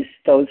always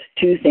those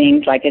 2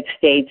 things, like it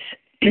states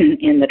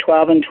in the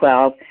 12 and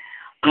 12,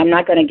 I'm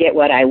not going to get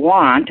what I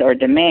want or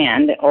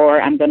demand,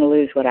 or I'm going to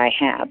lose what I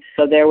have.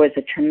 So there was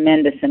a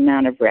tremendous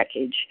amount of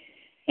wreckage.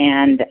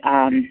 And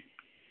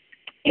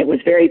it was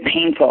very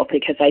painful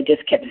because I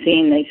just kept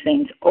seeing these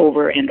things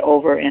over and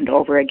over and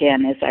over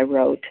again as I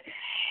wrote.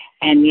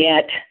 And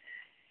yet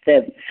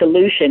the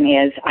solution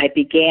is I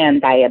began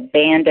by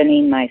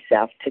abandoning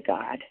myself to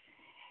God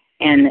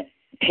and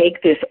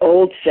take this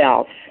old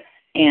self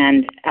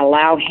and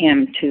allow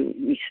him to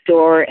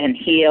restore and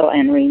heal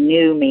and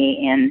renew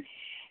me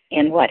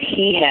in what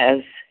he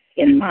has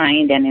in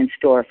mind and in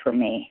store for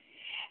me.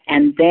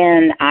 And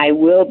then I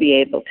will be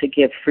able to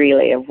give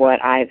freely of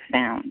what I've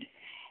found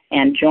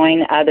and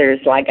join others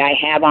like I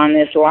have on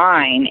this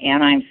line.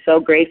 And I'm so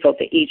grateful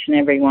to each and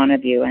every one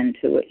of you and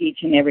to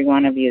each and every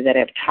one of you that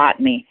have taught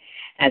me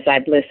as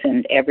I've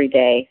listened every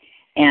day.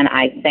 And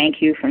I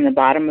thank you from the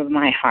bottom of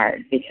my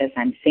heart because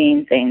I'm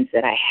seeing things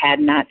that I had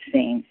not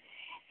seen.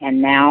 And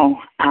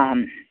now,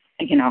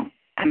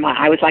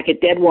 I was like a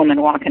dead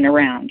woman walking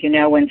around.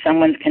 When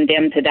someone's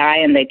condemned to die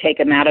and they take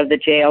them out of the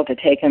jail to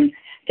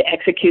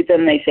execute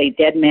them, they say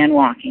dead man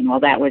walking. Well,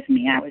 that was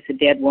me. I was a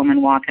dead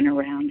woman walking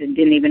around and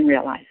didn't even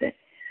realize it.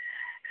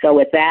 So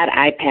with that,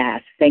 I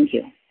pass. Thank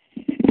you.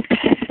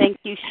 Thank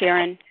you,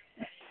 Sharon.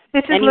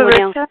 This is Anyone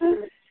Larissa.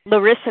 Else?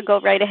 Larissa, go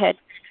right ahead.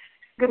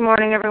 Good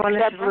morning, everyone.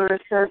 This is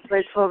Larissa,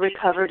 grateful,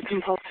 recovered,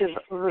 compulsive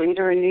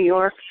overeater in New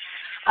York.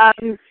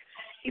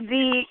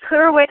 The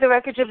clear away the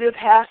wreckage of your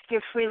past,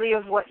 give freely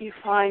of what you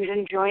find,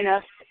 and join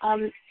us.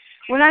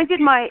 When I did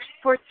my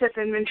 4-step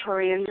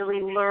inventory and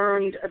really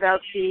learned about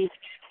the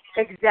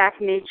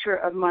exact nature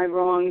of my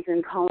wrongs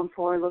in column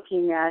 4,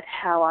 looking at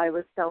how I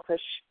was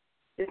selfish,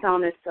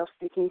 dishonest,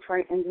 self-seeking,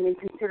 frightened, and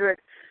inconsiderate,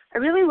 I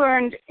really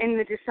learned in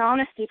the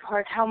dishonesty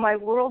part how my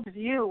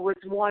worldview was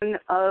one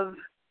of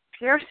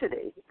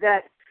scarcity,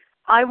 that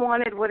I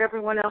wanted what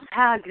everyone else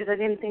had because I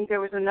didn't think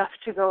there was enough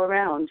to go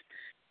around.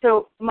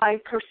 So my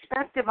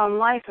perspective on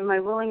life and my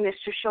willingness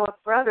to show up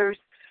for others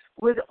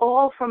was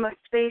all from a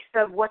space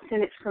of what's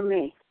in it for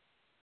me.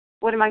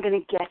 What am I going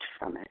to get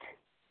from it?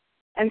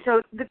 And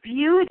so the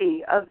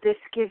beauty of this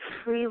give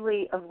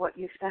freely of what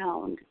you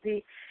found,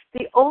 the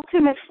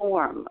ultimate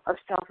form of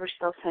selfish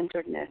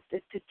self-centeredness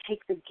is to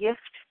take the gift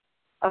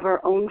of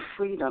our own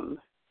freedom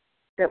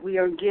that we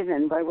are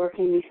given by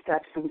working these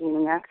steps and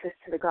gaining access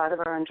to the God of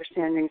our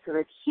understanding so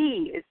that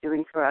he is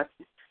doing for us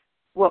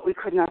what we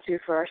could not do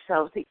for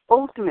ourselves. The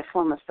ultimate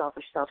form of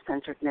selfish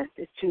self-centeredness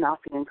is to not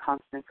be in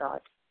constant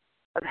thought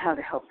of how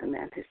to help the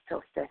man who's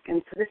still sick.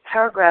 And so this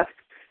paragraph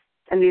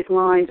and these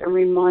lines are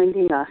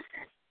reminding us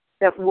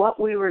that what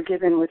we were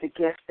given was a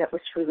gift that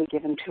was freely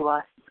given to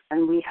us,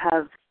 and we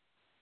have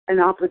an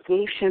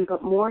obligation,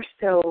 but more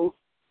so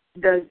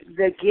the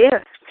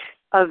gift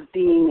of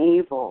being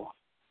able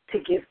to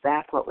give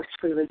back what was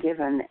freely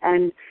given.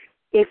 And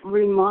it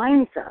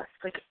reminds us,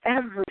 like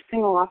every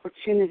single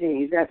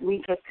opportunity that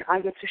I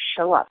get to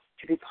show up,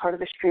 to be part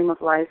of the stream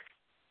of life,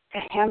 to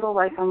handle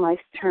life on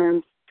life's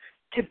terms,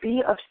 to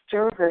be of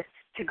service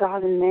to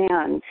God and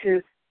man,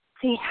 to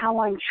see how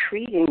I'm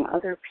treating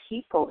other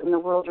people in the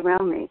world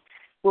around me.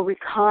 Will be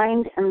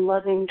kind and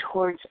loving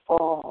towards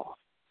all.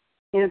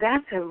 You know,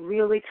 that's a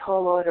really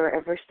tall order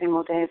every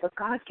single day, but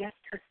God gets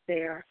us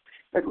there.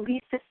 At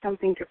least it's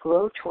something to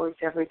grow towards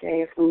every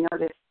day if we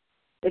notice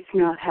it's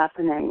not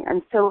happening.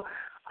 And so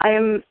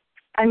I'm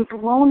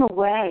blown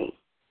away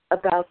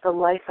about the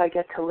life I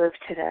get to live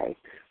today,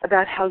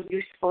 about how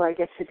useful I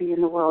get to be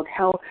in the world,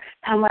 how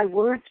my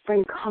words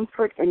bring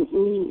comfort and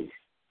ease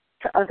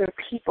to other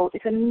people.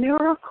 It's a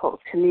miracle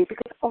to me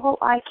because all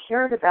I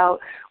cared about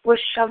was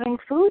shoving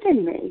food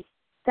in me.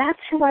 That's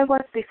who I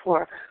was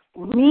before.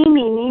 Me,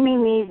 me, me, me,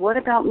 me. What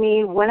about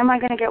me? When am I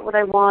going to get what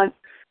I want?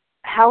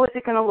 How is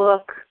it going to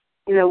look?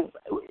 You know,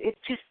 it's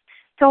just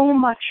so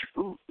much,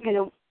 you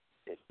know,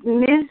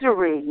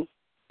 misery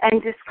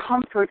and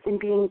discomfort in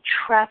being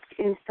trapped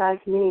inside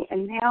me.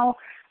 And now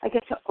I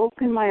get to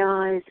open my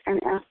eyes and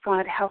ask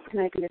God, how can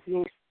I be of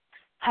use?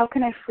 How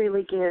can I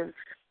freely give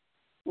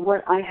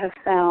what I have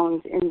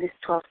found in this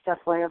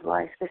 12-step way of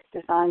life, this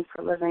design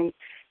for living?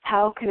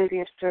 How can I be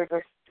of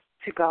service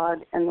to God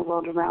and the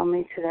world around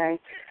me today?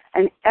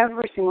 And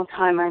every single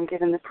time I'm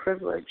given the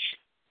privilege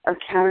of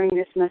carrying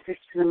this message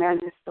to the man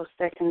who's so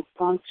sick and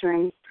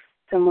sponsoring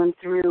someone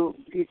through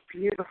these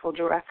beautiful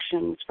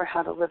directions for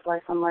how to live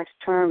life on life's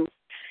terms,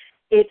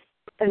 it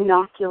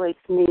inoculates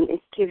me.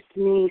 It gives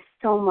me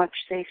so much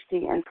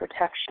safety and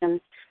protection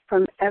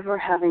from ever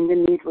having the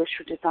need, wish,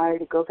 or desire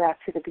to go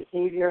back to the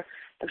behavior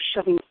of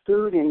shoving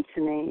food into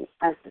me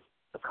as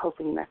a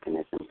coping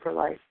mechanism for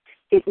life.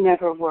 It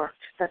never worked.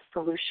 That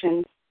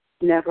solution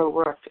never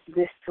worked.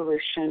 This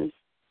solution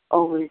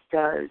always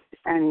does.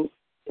 And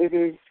it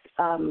is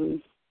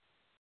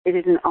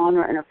an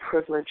honor and a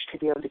privilege to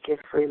be able to give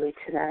freely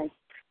today.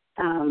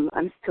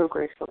 I'm so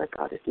grateful that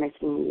God is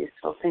making me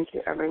useful. Thank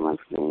you, everyone,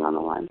 for being on the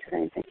line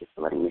today, and thank you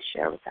for letting me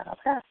share with that. I'll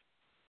pass.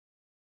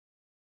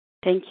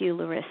 Thank you,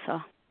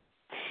 Larissa.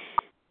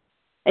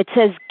 It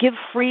says, give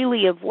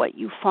freely of what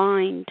you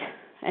find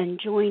and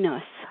join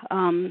us.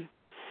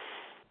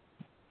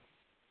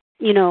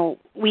 You know,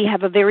 we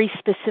have a very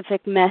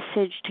specific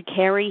message to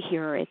carry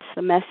here. It's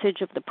the message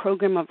of the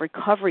program of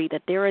recovery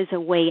that there is a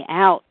way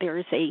out. There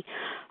is a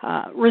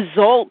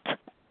result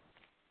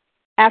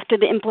after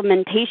the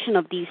implementation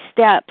of these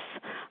steps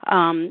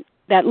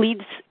that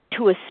leads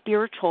to a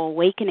spiritual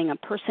awakening, a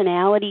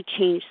personality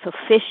change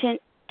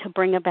sufficient to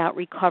bring about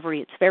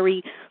recovery. It's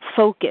very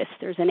focused.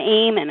 There's an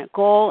aim and a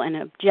goal and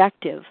an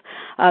objective.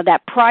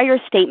 That prior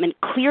statement,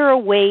 clear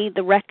away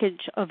the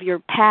wreckage of your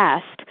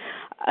past.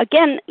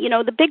 Again, you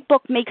know, the big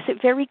book makes it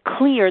very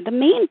clear. The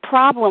main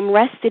problem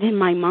rested in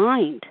my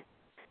mind,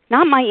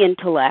 not my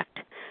intellect.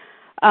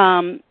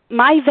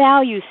 My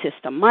value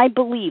system, my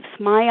beliefs,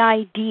 my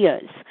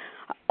ideas.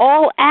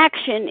 All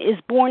action is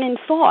born in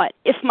thought.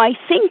 If my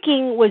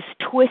thinking was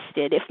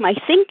twisted, if my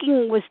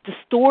thinking was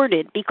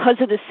distorted because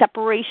of the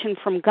separation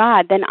from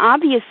God, then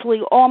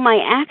obviously all my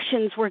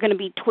actions were going to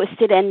be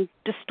twisted and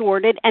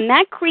distorted, and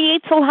that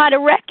creates a lot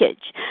of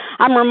wreckage.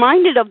 I'm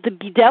reminded of the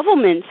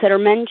bedevilments that are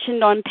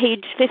mentioned on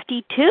page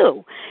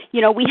 52.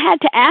 You know, we had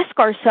to ask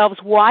ourselves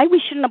why we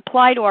shouldn't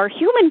apply to our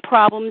human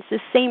problems the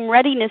same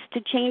readiness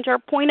to change our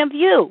point of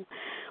view.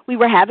 We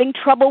were having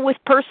trouble with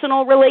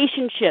personal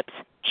relationships.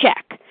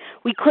 Check.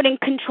 We couldn't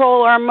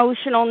control our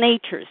emotional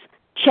natures.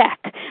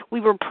 Check.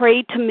 We were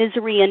prey to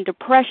misery and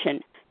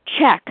depression.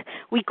 Check.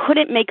 We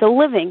couldn't make a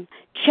living.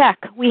 Check.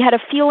 We had a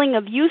feeling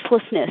of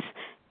uselessness.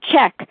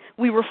 Check.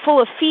 We were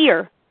full of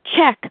fear.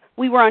 Check.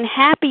 We were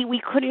unhappy. We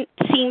couldn't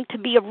seem to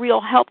be of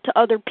real help to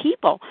other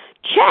people.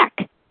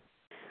 Check.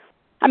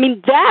 I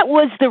mean, that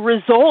was the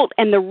result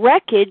and the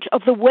wreckage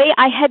of the way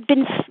I had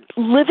been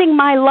living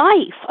my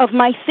life, of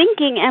my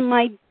thinking and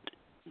my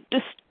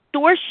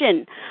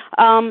distortion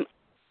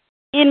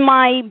in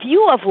my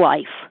view of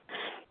life.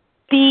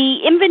 The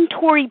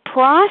inventory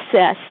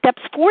process,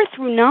 steps 4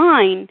 through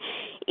 9,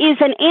 is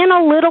an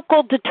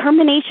analytical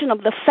determination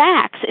of the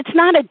facts. It's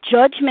not a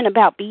judgment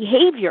about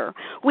behavior.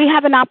 We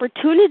have an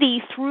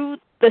opportunity through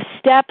the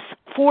steps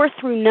 4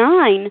 through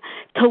 9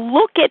 to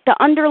look at the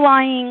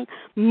underlying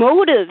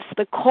motives,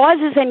 the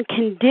causes and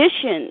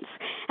conditions,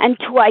 and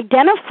to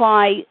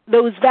identify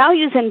those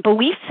values and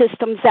belief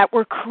systems that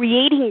were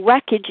creating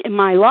wreckage in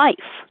my life.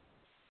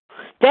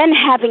 Then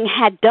having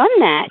had done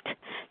that,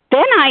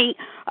 then I,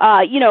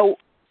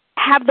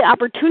 have the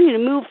opportunity to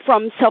move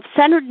from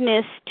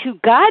self-centeredness to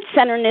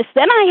God-centeredness.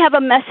 Then I have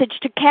a message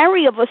to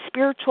carry of a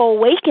spiritual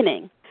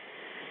awakening.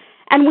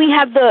 And we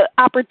have the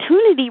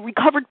opportunity,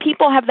 recovered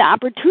people have the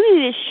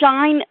opportunity to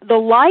shine the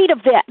light of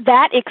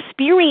that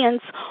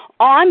experience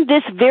on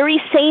this very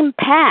same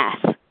path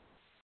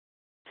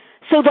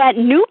so that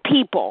new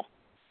people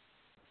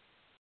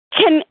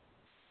can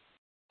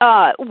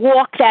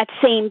walk that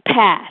same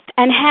path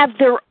and have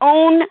their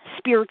own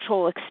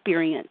spiritual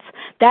experience.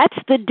 That's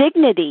the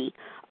dignity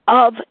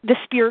of the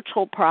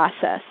spiritual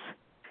process.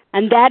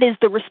 And that is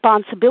the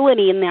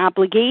responsibility and the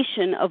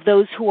obligation of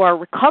those who are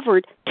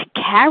recovered to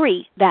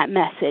carry that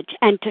message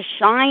and to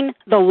shine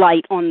the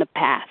light on the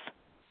path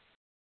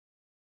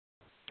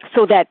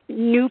so that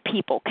new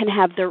people can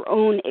have their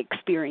own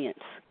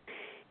experience.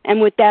 And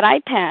with that,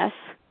 I pass.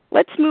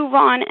 Let's move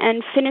on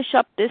and finish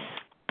up this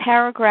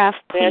paragraph,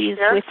 please,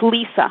 with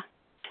Lisa.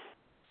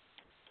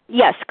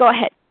 Yes, go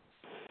ahead.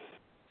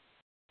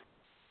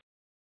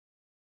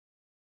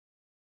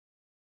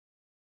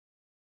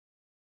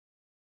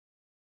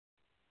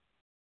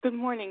 Good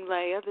morning,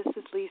 Leah. This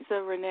is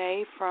Lisa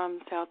Renee from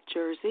South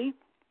Jersey,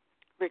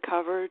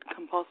 recovered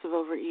compulsive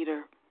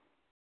overeater.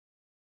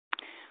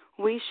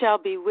 We shall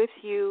be with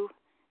you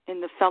in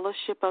the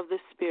fellowship of the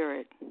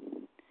Spirit,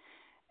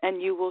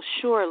 and you will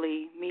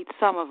surely meet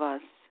some of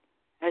us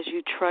as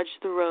you trudge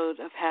the road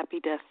of happy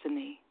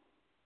destiny.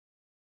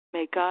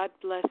 May God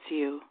bless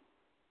you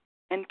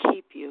and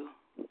keep you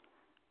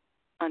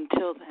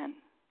until then.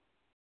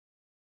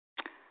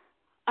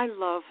 I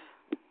love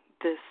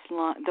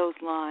those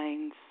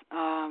lines.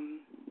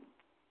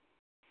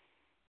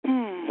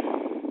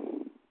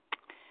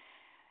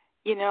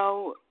 You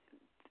know,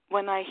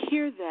 when I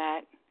hear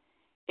that,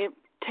 it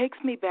takes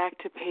me back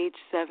to page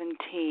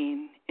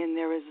 17, and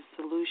there is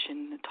a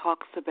solution that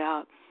talks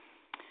about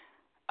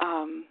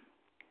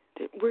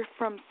that we're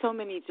from so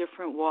many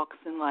different walks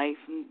in life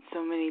and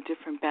so many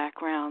different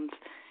backgrounds,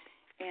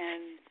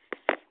 and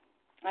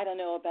I don't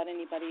know about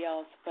anybody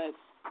else, but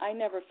I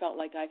never felt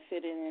like I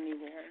fit in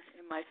anywhere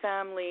in my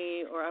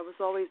family, or I was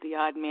always the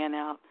odd man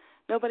out.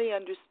 Nobody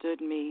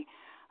understood me.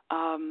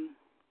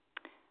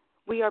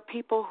 We are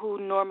people who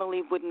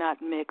normally would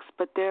not mix,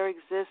 but there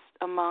exists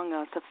among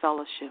us a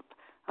fellowship,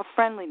 a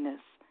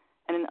friendliness,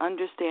 and an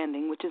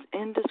understanding which is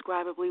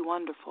indescribably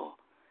wonderful.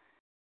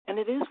 And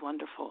it is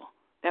wonderful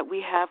that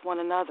we have one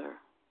another.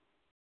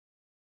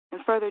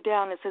 And further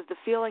down it says, the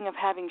feeling of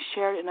having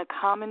shared in a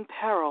common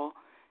peril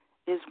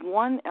is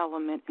one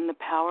element in the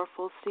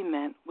powerful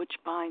cement which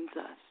binds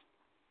us.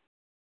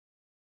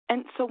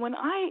 And so when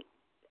I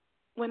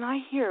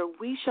hear,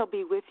 we shall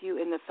be with you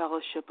in the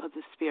fellowship of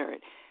the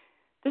Spirit,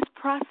 this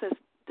process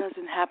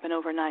doesn't happen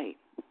overnight.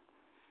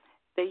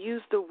 They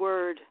use the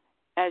word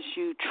as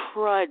you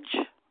trudge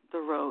the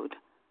road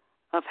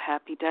of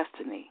happy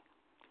destiny.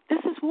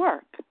 This is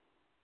work.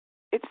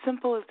 It's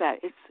simple as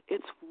that.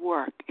 It's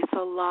work. It's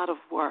a lot of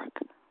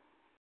work.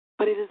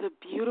 But it is a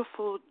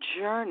beautiful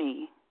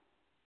journey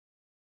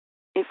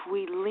if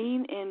we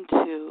lean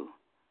into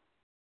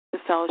the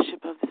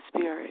fellowship of the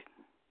Spirit.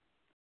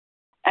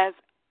 As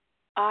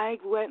I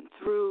went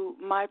through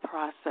my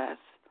process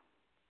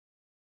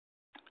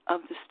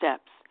of the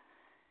steps,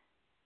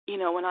 you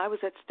know, when I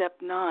was at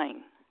step 8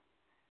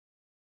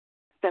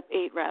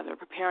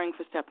 preparing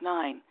for step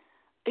 9,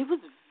 it was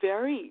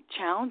very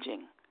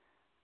challenging.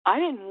 I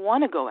didn't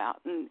want to go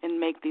out and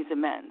make these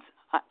amends.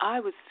 I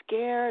was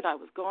scared. I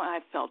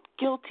felt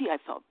guilty. I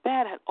felt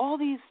bad. I had all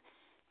these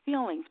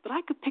feelings, but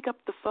I could pick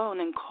up the phone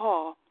and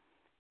call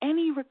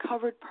any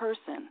recovered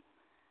person.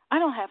 I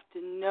don't have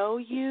to know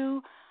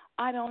you.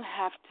 I don't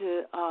have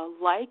to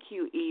like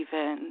you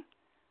even.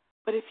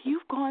 But if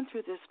you've gone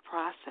through this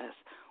process,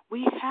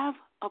 we have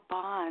a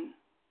bond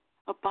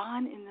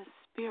in the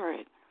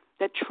Spirit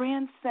that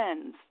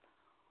transcends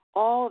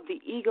all of the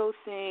ego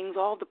things,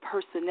 all the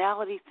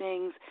personality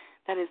things,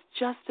 that is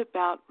just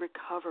about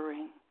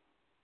recovering.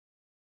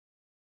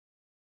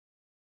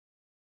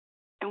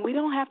 And we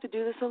don't have to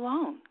do this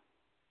alone.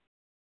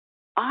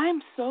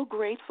 I'm so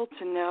grateful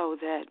to know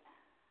that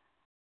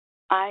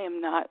I am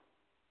not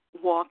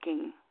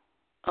walking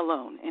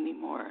alone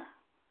anymore,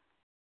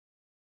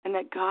 and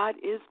that God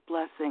is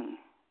blessing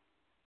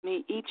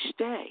me each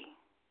day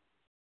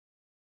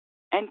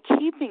and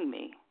keeping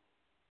me.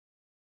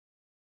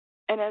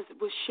 And as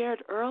was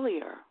shared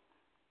earlier,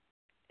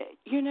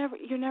 you're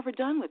never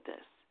done with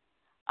this.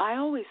 I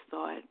always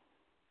thought,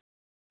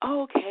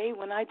 oh, okay,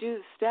 when I do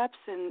the steps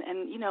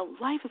and you know,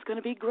 life is going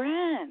to be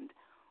grand.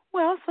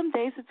 Well, some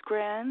days it's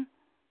grand,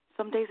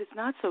 some days it's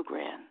not so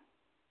grand.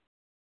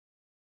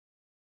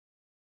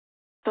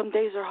 Some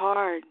days are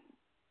hard,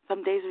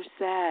 some days are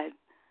sad.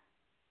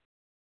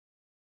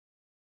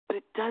 But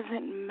it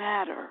doesn't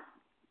matter.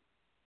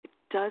 It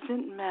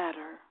doesn't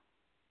matter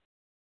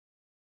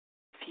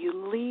if you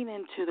lean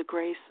into the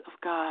grace of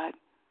God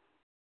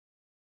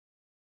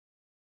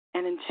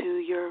and into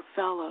your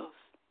fellows.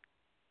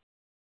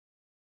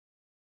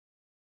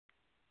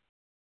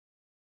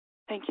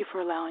 Thank you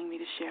for allowing me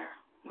to share.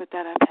 With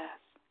that, I pass.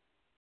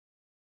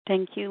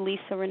 Thank you,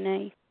 Lisa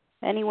Renee.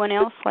 Anyone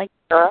else like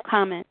to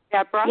comment?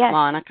 Deborah? Yes.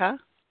 Monica?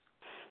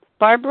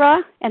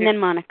 Barbara, and then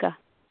Monica.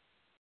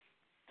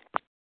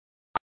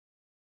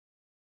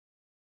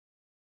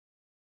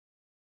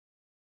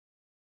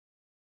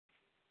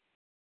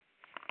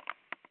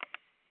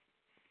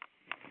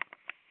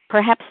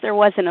 Perhaps there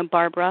wasn't a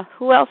Barbara.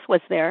 Who else was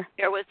there?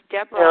 There was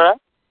Deborah.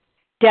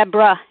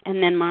 Deborah,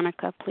 and then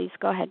Monica. Please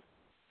go ahead.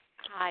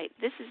 Hi,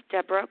 this is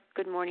Deborah.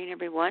 Good morning,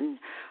 everyone.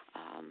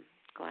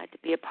 Glad to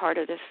be a part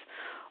of this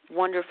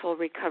wonderful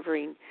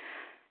recovered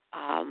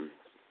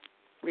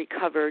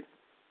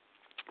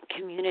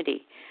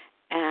community.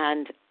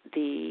 And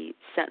the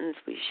sentence,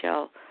 we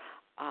shall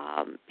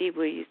be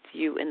with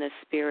you in the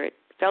Spirit,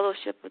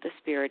 fellowship with the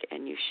Spirit,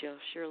 and you shall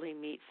surely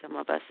meet some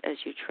of us as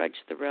you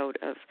trudge the road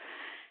of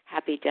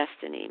happy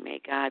destiny.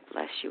 May God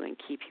bless you and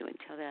keep you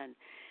until then.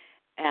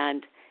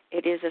 And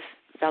it is a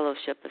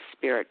fellowship of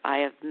spirit. I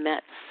have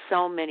met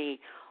so many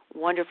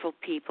wonderful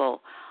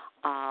people,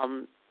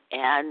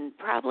 and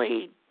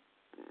probably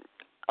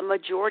a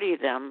majority of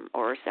them,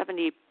 or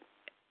 70,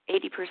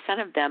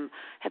 80% of them,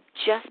 have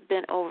just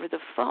been over the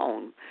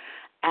phone.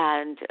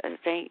 And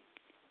thank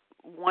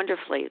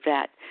wonderfully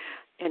that,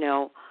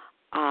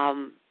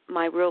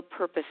 my real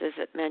purpose, as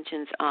it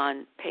mentions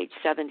on page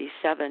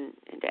 77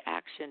 into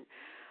action,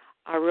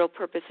 our real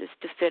purpose is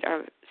to fit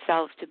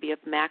ourselves to be of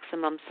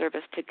maximum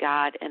service to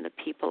God and the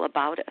people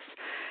about us.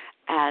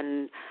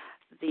 And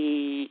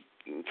the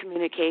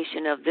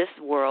communication of this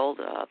world,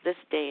 this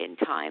day and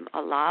time,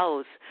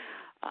 allows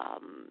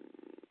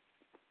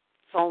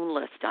phone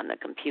list on the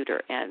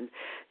computer, and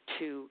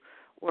to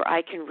where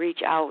I can reach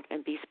out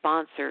and be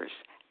sponsors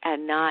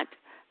and not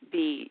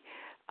be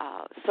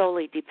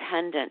solely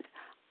dependent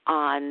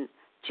on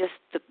just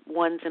the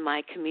ones in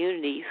my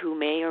community who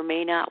may or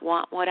may not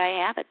want what I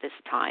have at this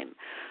time.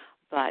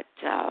 But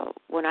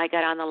when I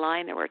got on the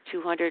line, there were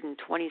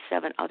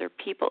 227 other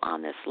people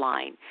on this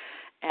line.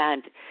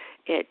 And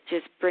it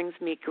just brings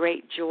me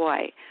great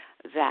joy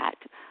that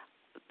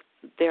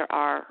there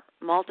are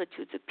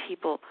multitudes of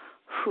people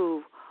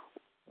who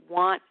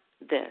want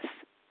this,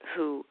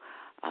 who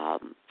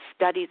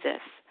study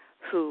this,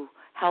 who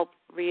help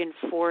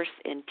reinforce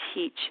and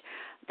teach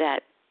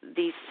that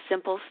these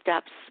simple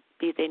steps,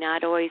 be they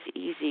not always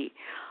easy,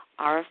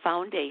 are a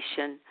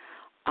foundation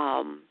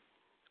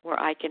where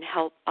I can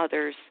help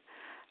others,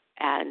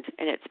 and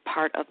it's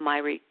part of my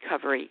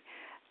recovery,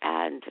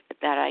 and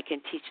that I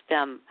can teach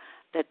them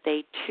that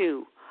they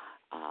too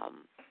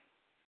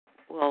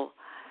will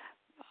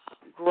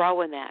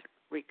grow in that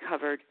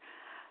recovered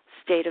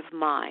state of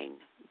mind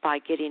by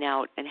getting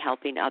out and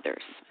helping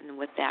others. And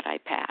with that, I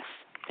pass.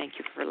 Thank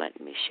you for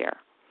letting me share.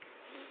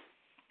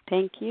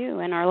 Thank you.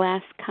 And our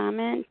last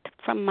comment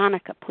from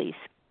Monica, please.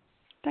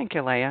 Thank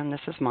you, Leah, and this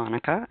is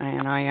Monica,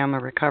 and I am a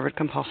recovered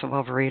compulsive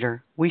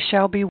overeater. We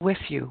shall be with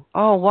you.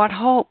 Oh, what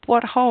hope,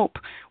 what hope.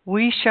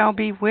 We shall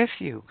be with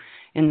you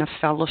in the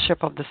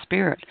fellowship of the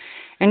Spirit,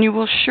 and you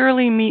will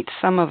surely meet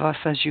some of us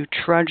as you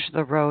trudge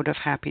the road of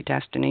happy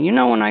destiny.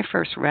 When I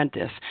first read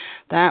this,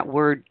 that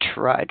word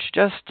trudge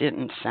just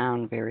didn't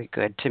sound very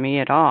good to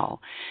me at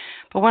all.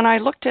 But when I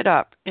looked it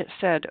up, it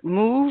said,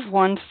 move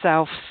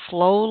oneself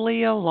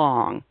slowly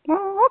along.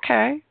 Well,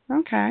 okay,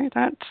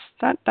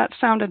 that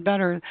sounded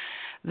better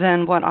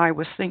than what I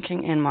was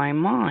thinking in my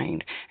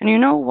mind. And you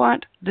know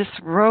what? This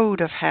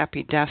road of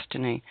happy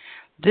destiny,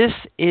 this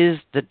is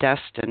the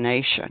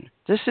destination.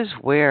 This is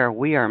where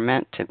we are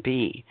meant to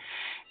be.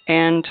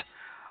 And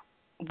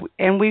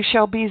we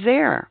shall be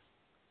there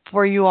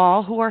for you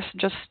all who are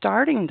just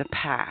starting the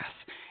path.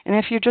 And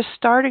if you're just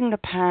starting the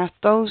path,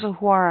 those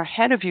who are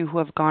ahead of you who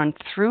have gone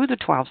through the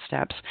 12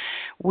 steps,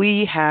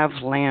 we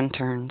have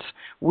lanterns,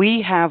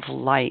 we have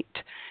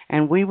light,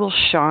 and we will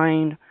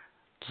shine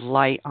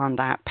light on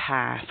that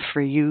path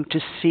for you to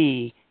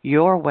see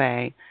your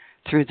way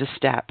through the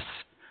steps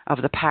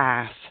of the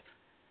path,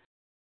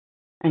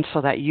 and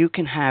so that you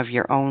can have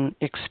your own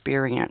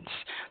experience.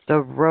 The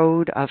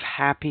road of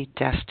happy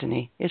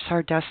destiny. It's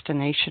our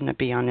destination to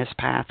be on this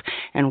path,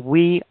 and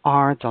we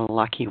are the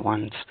lucky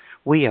ones.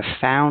 We have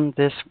found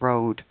this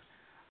road,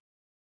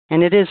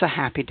 and it is a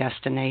happy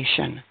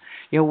destination.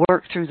 You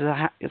work through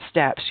the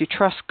steps, you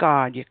trust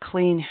God, you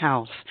clean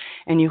house,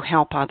 and you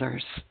help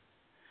others.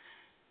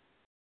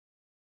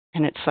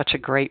 And it's such a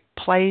great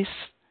place,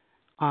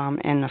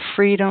 and the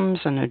freedoms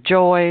and the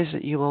joys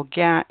that you will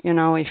get.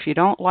 If you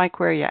don't like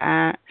where you're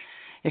at,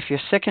 if you're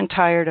sick and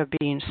tired of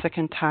being sick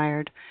and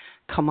tired,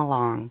 come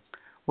along.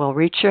 We'll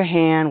reach your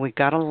hand, we've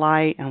got a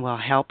light, and we'll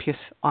help you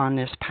on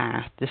this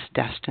path, this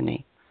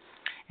destiny.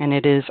 And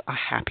it is a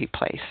happy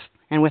place.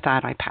 And with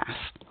that, I pass.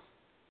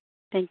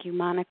 Thank you,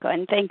 Monica,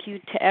 and thank you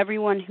to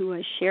everyone who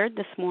has shared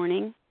this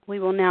morning. We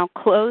will now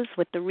close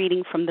with the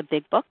reading from the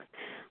Big Book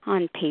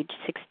on page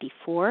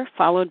 64,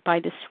 followed by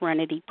the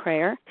Serenity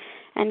Prayer.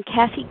 And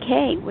Kathy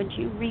Kay, would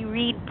you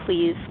reread,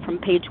 please, from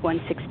page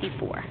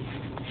 164?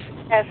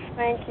 Yes,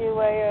 thank you,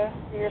 Leah,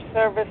 for your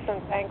service,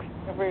 and thanks,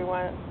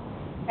 everyone.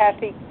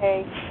 Kathy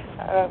Kay,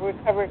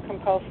 recovered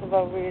compulsive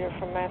overeater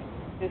from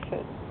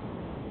Massachusetts.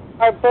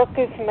 Our book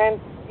is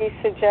meant to be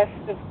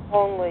suggestive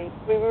only.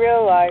 We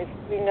realize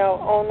we know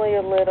only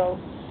a little.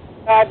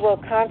 God will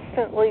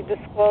constantly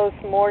disclose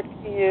more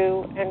to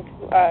you and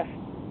to us.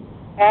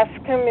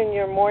 Ask Him in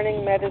your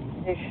morning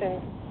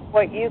meditation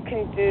what you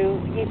can do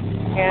each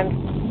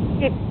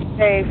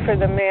day for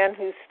the man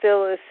who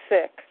still is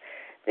sick.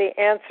 The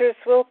answers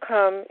will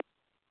come in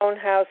your own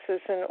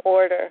houses in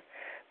order.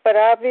 But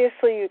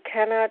obviously you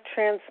cannot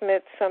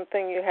transmit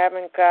something you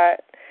haven't got.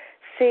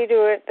 See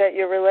to it that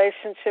your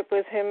relationship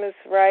with him is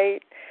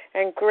right,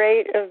 and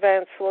great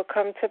events will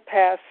come to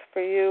pass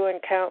for you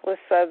and countless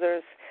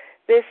others.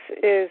 This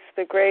is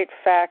the great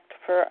fact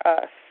for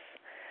us.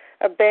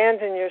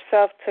 Abandon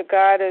yourself to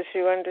God as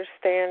you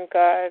understand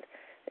God.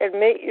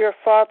 Admit your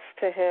faults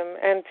to him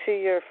and to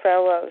your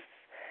fellows.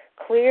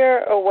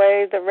 Clear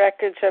away the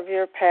wreckage of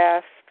your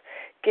past.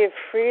 Give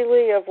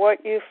freely of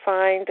what you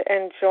find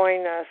and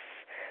join us.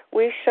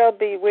 We shall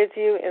be with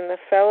you in the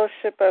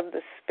fellowship of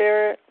the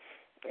Spirit,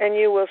 and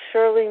you will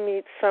surely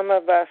meet some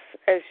of us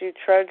as you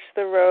trudge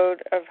the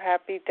road of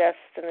happy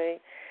destiny.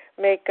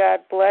 May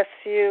God bless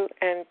you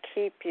and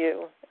keep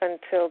you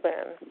until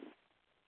then.